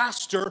the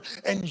master,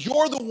 and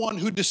you're the one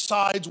who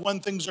decides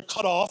when things are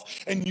cut off,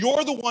 and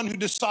you're the one who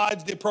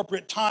decides the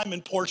appropriate time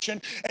and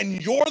portion,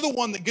 and you're the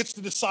one that gets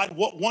to decide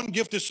what one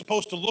gift is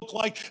supposed to look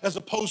like as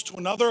opposed to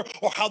another,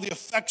 or how the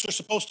effects are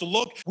supposed to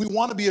look. We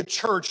want to be a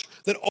church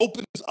that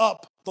opens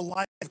up the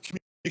line of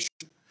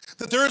communication,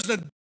 that there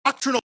isn't a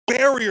doctrinal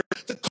barrier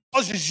that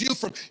causes you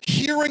from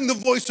hearing the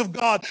voice of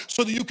God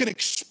so that you can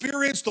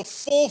experience the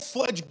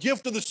full-fledged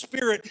gift of the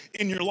Spirit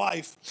in your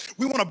life.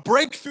 We want to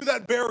break through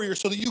that barrier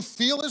so that you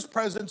feel his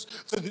presence,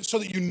 so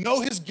that you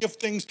know his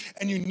giftings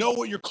and you know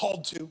what you're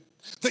called to.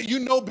 That you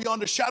know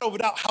beyond a shadow of a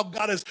doubt how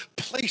God has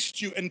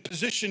placed you and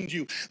positioned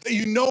you. That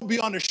you know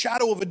beyond a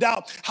shadow of a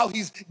doubt how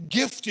he's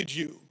gifted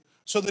you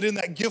so that in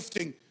that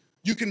gifting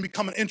you can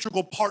become an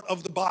integral part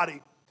of the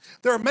body.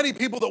 There are many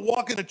people that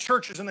walk into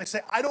churches and they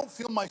say, I don't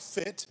feel my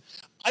fit.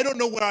 I don't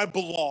know where I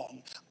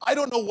belong. I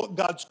don't know what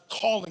God's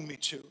calling me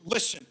to.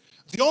 Listen,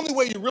 The only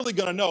way you're really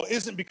going to know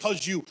isn't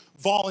because you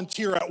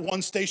volunteer at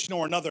one station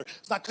or another.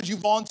 It's not because you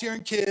volunteer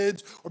in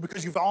kids, or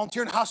because you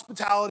volunteer in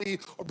hospitality,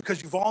 or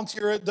because you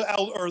volunteer at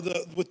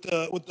with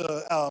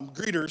the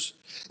greeters.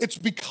 It's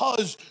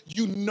because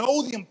you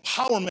know the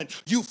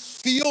empowerment. You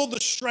feel the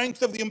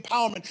strength of the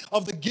empowerment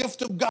of the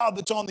gift of God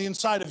that's on the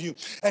inside of you,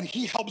 and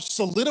He helps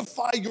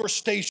solidify your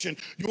station,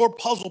 your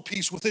puzzle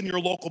piece within your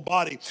local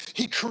body.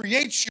 He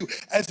creates you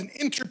as an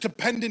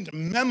interdependent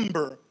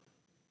member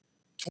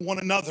to one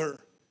another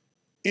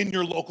in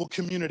your local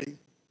community.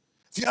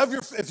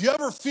 If you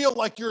ever feel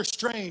like you're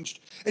estranged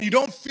and you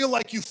don't feel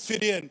like you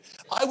fit in,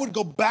 I would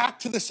go back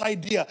to this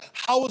idea.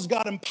 How has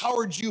God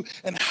empowered you,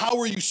 and how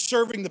are you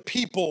serving the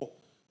people?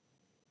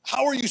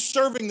 How are you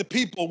serving the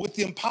people with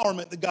the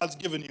empowerment that God's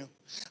given you?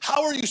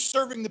 How are you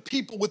serving the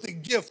people with the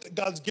gift that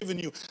God's given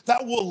you?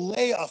 That will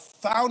lay a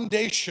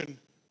foundation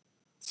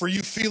for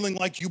you feeling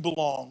like you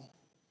belong.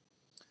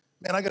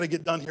 Man, I got to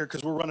get done here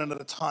because we're running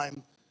out of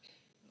time.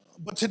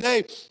 But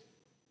today,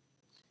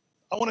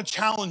 I want to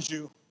challenge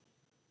you.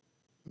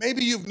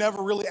 Maybe you've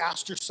never really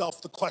asked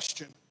yourself the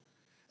question.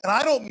 And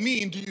I don't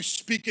mean, do you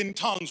speak in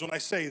tongues when I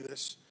say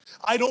this?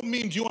 I don't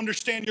mean, do you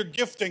understand your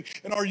gifting,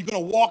 and are you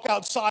going to walk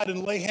outside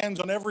and lay hands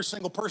on every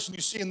single person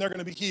you see and they're going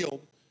to be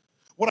healed?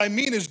 What I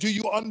mean is, do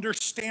you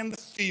understand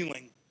the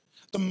feeling,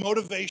 the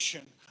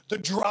motivation, the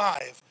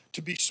drive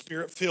to be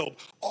Spirit-filled?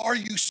 Are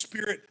you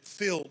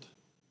Spirit-filled?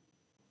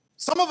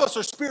 Some of us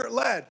are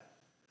Spirit-led.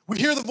 We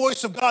hear the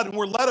voice of God and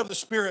we're led of the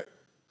Spirit.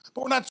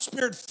 But we're not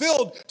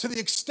Spirit-filled to the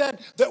extent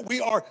that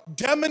we are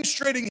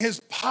demonstrating His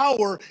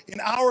power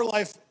in our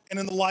life and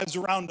in the lives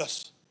around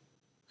us.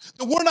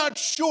 That we're not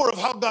sure of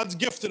how God's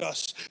gifted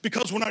us.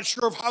 Because we're not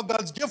sure of how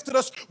God's gifted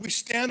us, we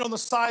stand on the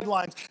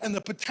sidelines, and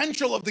the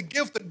potential of the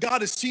gift that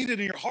God has seeded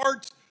in your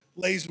heart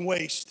lays in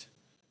waste.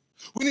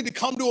 We need to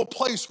come to a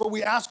place where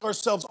we ask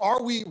ourselves,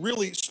 are we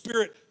really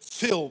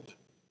Spirit-filled?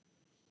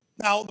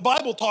 Now, the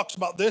Bible talks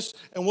about this,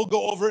 and we'll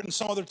go over it in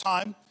some other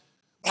time.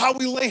 How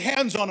we lay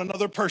hands on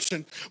another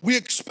person. We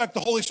expect the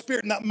Holy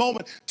Spirit in that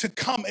moment to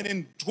come and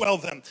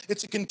indwell them.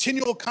 It's a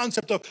continual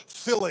concept of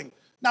filling.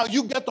 Now,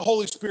 you get the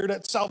Holy Spirit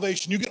at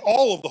salvation. You get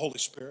all of the Holy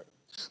Spirit.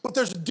 But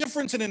there's a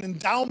difference in an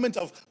endowment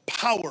of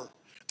power.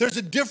 There's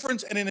a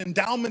difference in an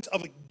endowment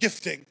of a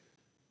gifting.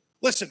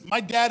 Listen,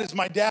 my dad is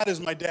my dad is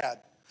my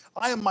dad.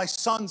 I am my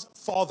son's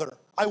father.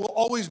 I will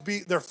always be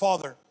their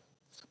father.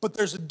 But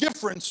there's a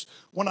difference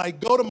when I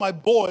go to my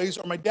boys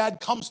or my dad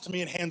comes to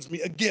me and hands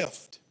me a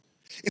gift.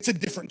 It's a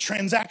different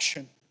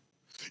transaction.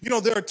 You know,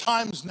 there are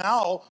times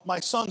now,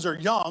 my sons are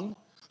young,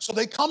 so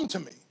they come to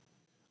me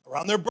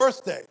around their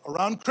birthday,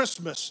 around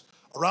Christmas,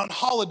 around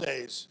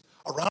holidays,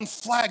 around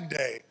Flag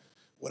Day,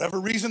 whatever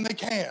reason they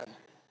can.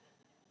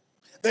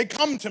 They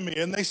come to me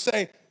and they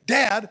say,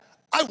 Dad,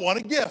 I want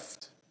a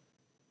gift.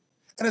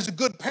 And as a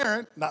good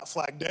parent, not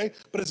Flag Day,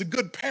 but as a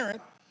good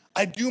parent,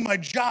 I do my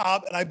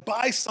job and I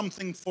buy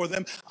something for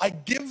them. I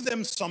give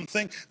them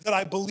something that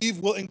I believe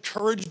will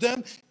encourage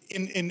them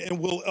and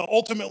will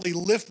ultimately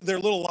lift their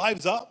little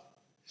lives up.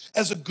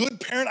 As a good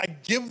parent, I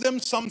give them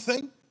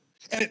something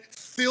and it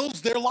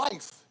fills their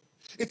life.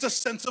 It's a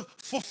sense of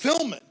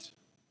fulfillment.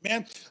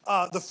 Man,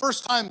 the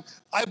first time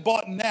I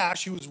bought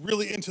Nash, he was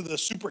really into the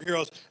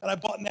superheroes, and I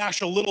bought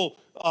Nash a little,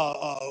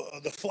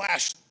 the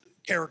Flash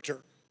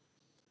character.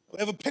 We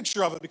have a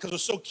picture of it because it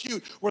was so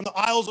cute. We're in the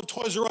aisles of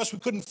Toys R Us. We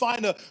couldn't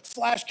find a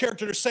Flash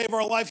character to save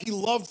our life. He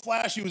loved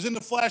Flash. He was into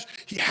Flash.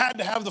 He had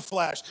to have the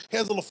Flash. He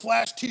has a little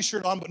Flash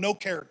t-shirt on, but no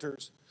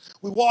characters.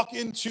 We walk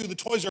into the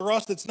Toys R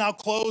Us that's now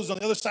closed on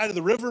the other side of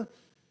the river.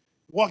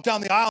 Walk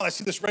down the aisle, and I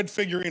see this red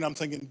figurine. I'm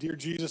thinking, dear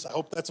Jesus, I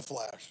hope that's a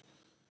Flash.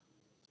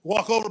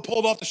 Walk over,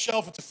 pulled off the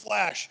shelf, it's a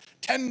Flash.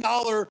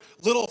 $10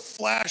 little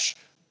Flash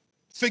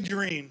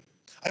figurine.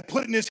 I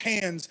put it in his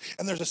hands,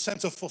 and there's a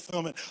sense of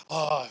fulfillment.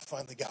 Oh, I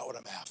finally got what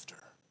I'm after.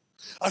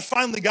 I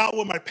finally got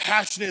what my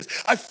passion is.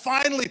 I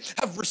finally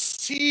have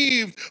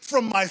received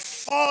from my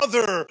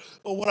Father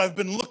what I've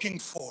been looking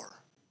for.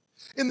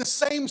 In the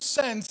same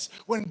sense,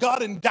 when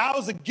God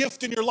endows a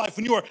gift in your life,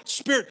 when you are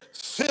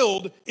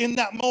Spirit-filled in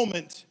that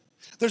moment,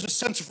 there's a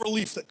sense of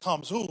relief that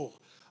comes. Ooh,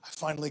 I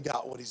finally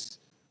got what he's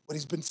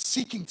been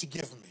seeking to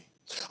give me.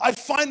 I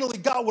finally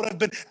got what I've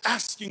been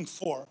asking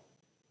for.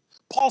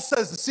 Paul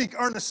says to seek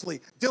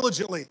earnestly,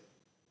 diligently,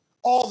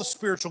 all the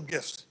spiritual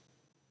gifts.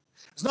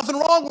 There's nothing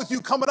wrong with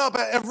you coming up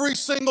every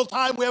single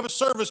time we have a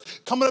service,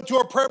 coming up to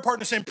our prayer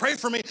partner saying, pray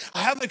for me,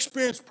 I haven't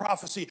experienced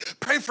prophecy.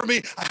 Pray for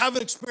me, I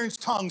haven't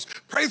experienced tongues.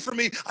 Pray for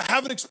me, I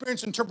haven't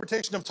experienced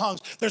interpretation of tongues.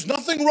 There's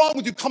nothing wrong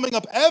with you coming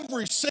up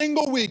every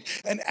single week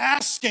and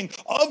asking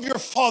of your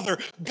Father,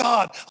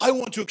 God, I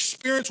want to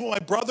experience what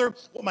my brother,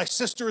 what my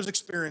sister is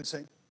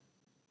experiencing.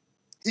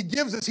 He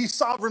gives as he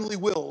sovereignly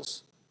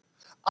wills.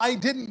 I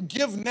didn't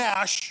give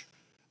Nash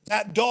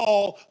that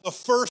doll the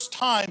first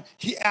time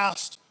he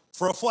asked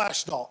for a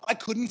Flash doll. I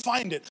couldn't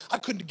find it. I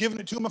couldn't have given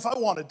it to him if I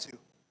wanted to. It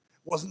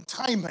wasn't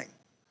timing.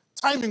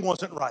 Timing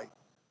wasn't right.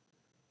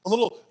 The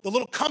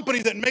little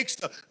company that makes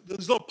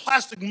those little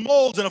plastic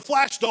molds in a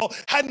Flash doll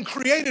hadn't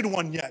created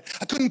one yet.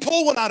 I couldn't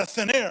pull one out of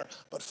thin air.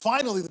 But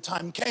finally the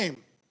time came.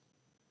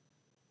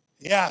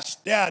 He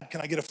asked, Dad, can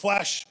I get a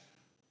Flash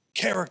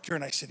character?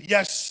 And I said,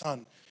 yes,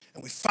 son.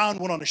 And we found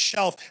one on a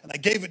shelf, and I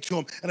gave it to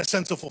him, and a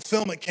sense of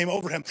fulfillment came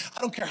over him. I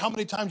don't care how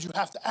many times you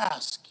have to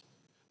ask.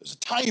 There's a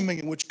timing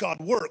in which God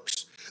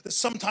works that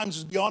sometimes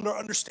is beyond our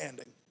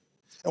understanding.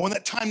 And when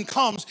that time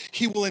comes,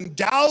 he will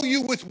endow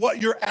you with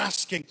what you're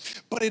asking,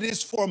 but it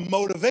is for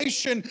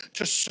motivation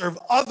to serve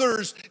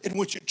others in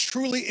which it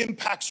truly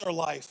impacts our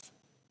life.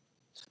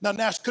 Now,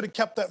 Nash could have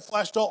kept that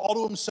Flash doll all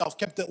to himself,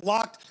 kept it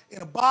locked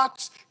in a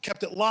box,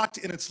 kept it locked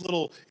in its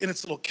little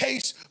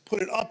case,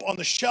 put it up on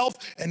the shelf,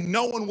 and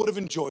no one would have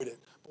enjoyed it.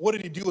 But what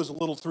did he do as a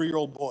little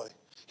 3-year-old boy?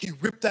 He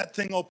ripped that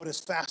thing open as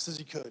fast as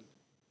he could.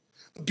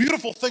 The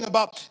beautiful thing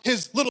about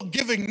his little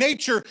giving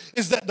nature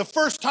is that the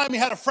first time he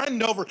had a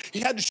friend over, he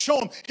had to show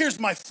him, here's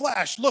my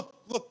Flash. Look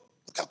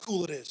how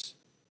cool it is.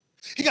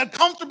 He got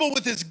comfortable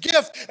with his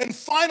gift, and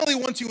finally,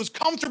 once he was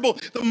comfortable,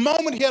 the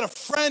moment he had a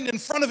friend in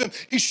front of him,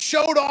 he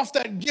showed off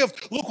that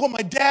gift. Look what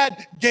my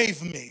dad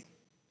gave me.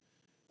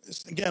 This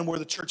is, again, where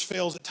the church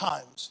fails at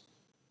times.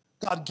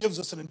 God gives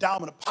us an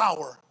endowment of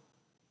power.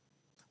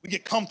 We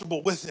get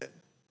comfortable with it.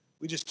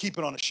 We just keep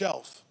it on a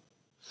shelf.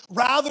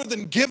 Rather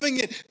than giving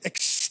it,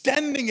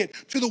 extending it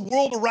to the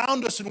world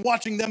around us and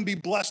watching them be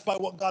blessed by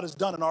what God has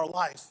done in our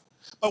life,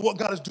 by what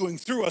God is doing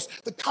through us,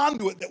 the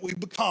conduit that we've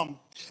become.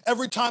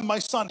 Every time my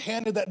son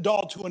handed that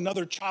doll to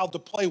another child to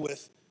play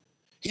with,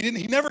 he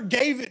never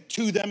gave it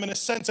to them in a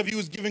sense of he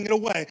was giving it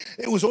away.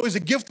 It was always a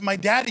gift my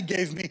daddy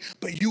gave me,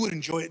 but you would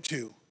enjoy it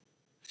too.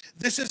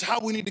 This is how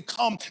we need to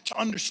come to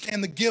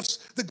understand the gifts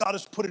that God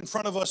has put in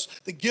front of us,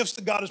 the gifts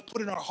that God has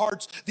put in our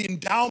hearts, the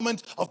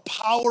endowment of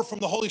power from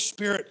the Holy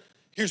Spirit.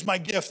 Here's my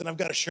gift, and I've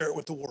got to share it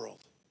with the world.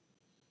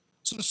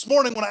 So this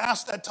morning, when I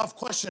asked that tough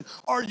question,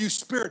 are you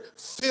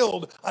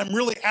Spirit-filled? I'm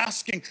really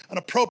asking an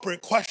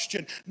appropriate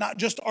question. Not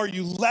just are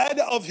you led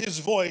of his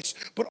voice,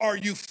 but are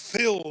you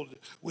filled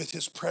with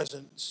his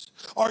presence?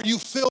 Are you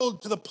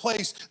filled to the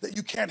place that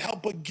you can't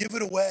help but give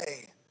it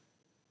away?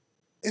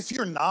 If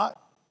you're not,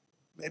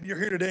 maybe you're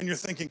here today and you're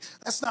thinking,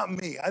 that's not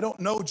me. I don't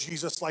know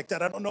Jesus like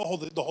that. I don't know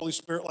the Holy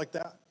Spirit like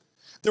that.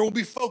 There will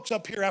be folks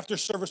up here after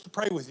service to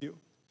pray with you.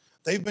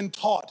 They've been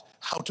taught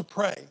how to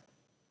pray.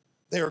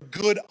 They are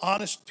good,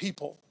 honest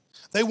people.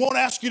 They won't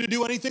ask you to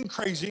do anything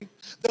crazy.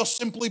 They'll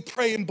simply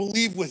pray and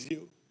believe with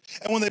you.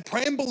 And when they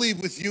pray and believe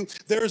with you,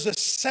 there's a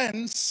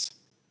sense,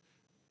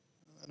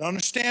 an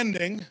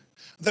understanding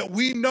that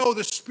we know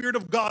the Spirit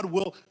of God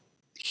will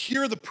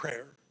hear the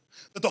prayer,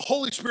 that the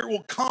Holy Spirit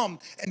will come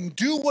and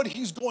do what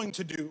he's going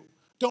to do.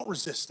 Don't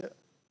resist it.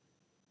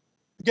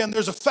 Again,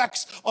 there's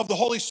effects of the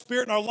Holy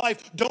Spirit in our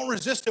life. Don't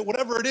resist it.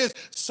 Whatever it is,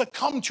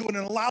 succumb to it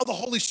and allow the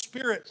Holy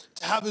Spirit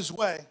to have his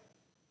way.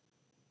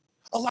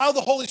 Allow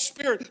the Holy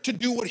Spirit to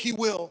do what he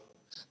will.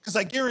 Because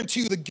I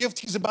guarantee you the gift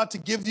he's about to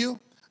give you,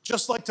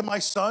 just like to my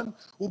son,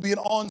 will be an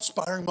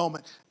awe-inspiring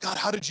moment. God,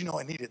 how did you know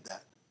I needed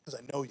that? Because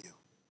I know you.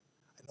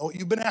 I know what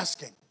you've been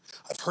asking.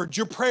 I've heard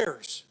your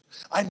prayers.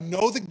 I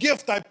know the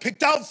gift I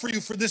picked out for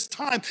you for this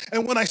time.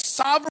 And when I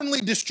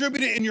sovereignly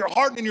distribute it in your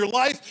heart and in your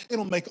life,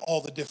 it'll make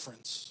all the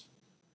difference.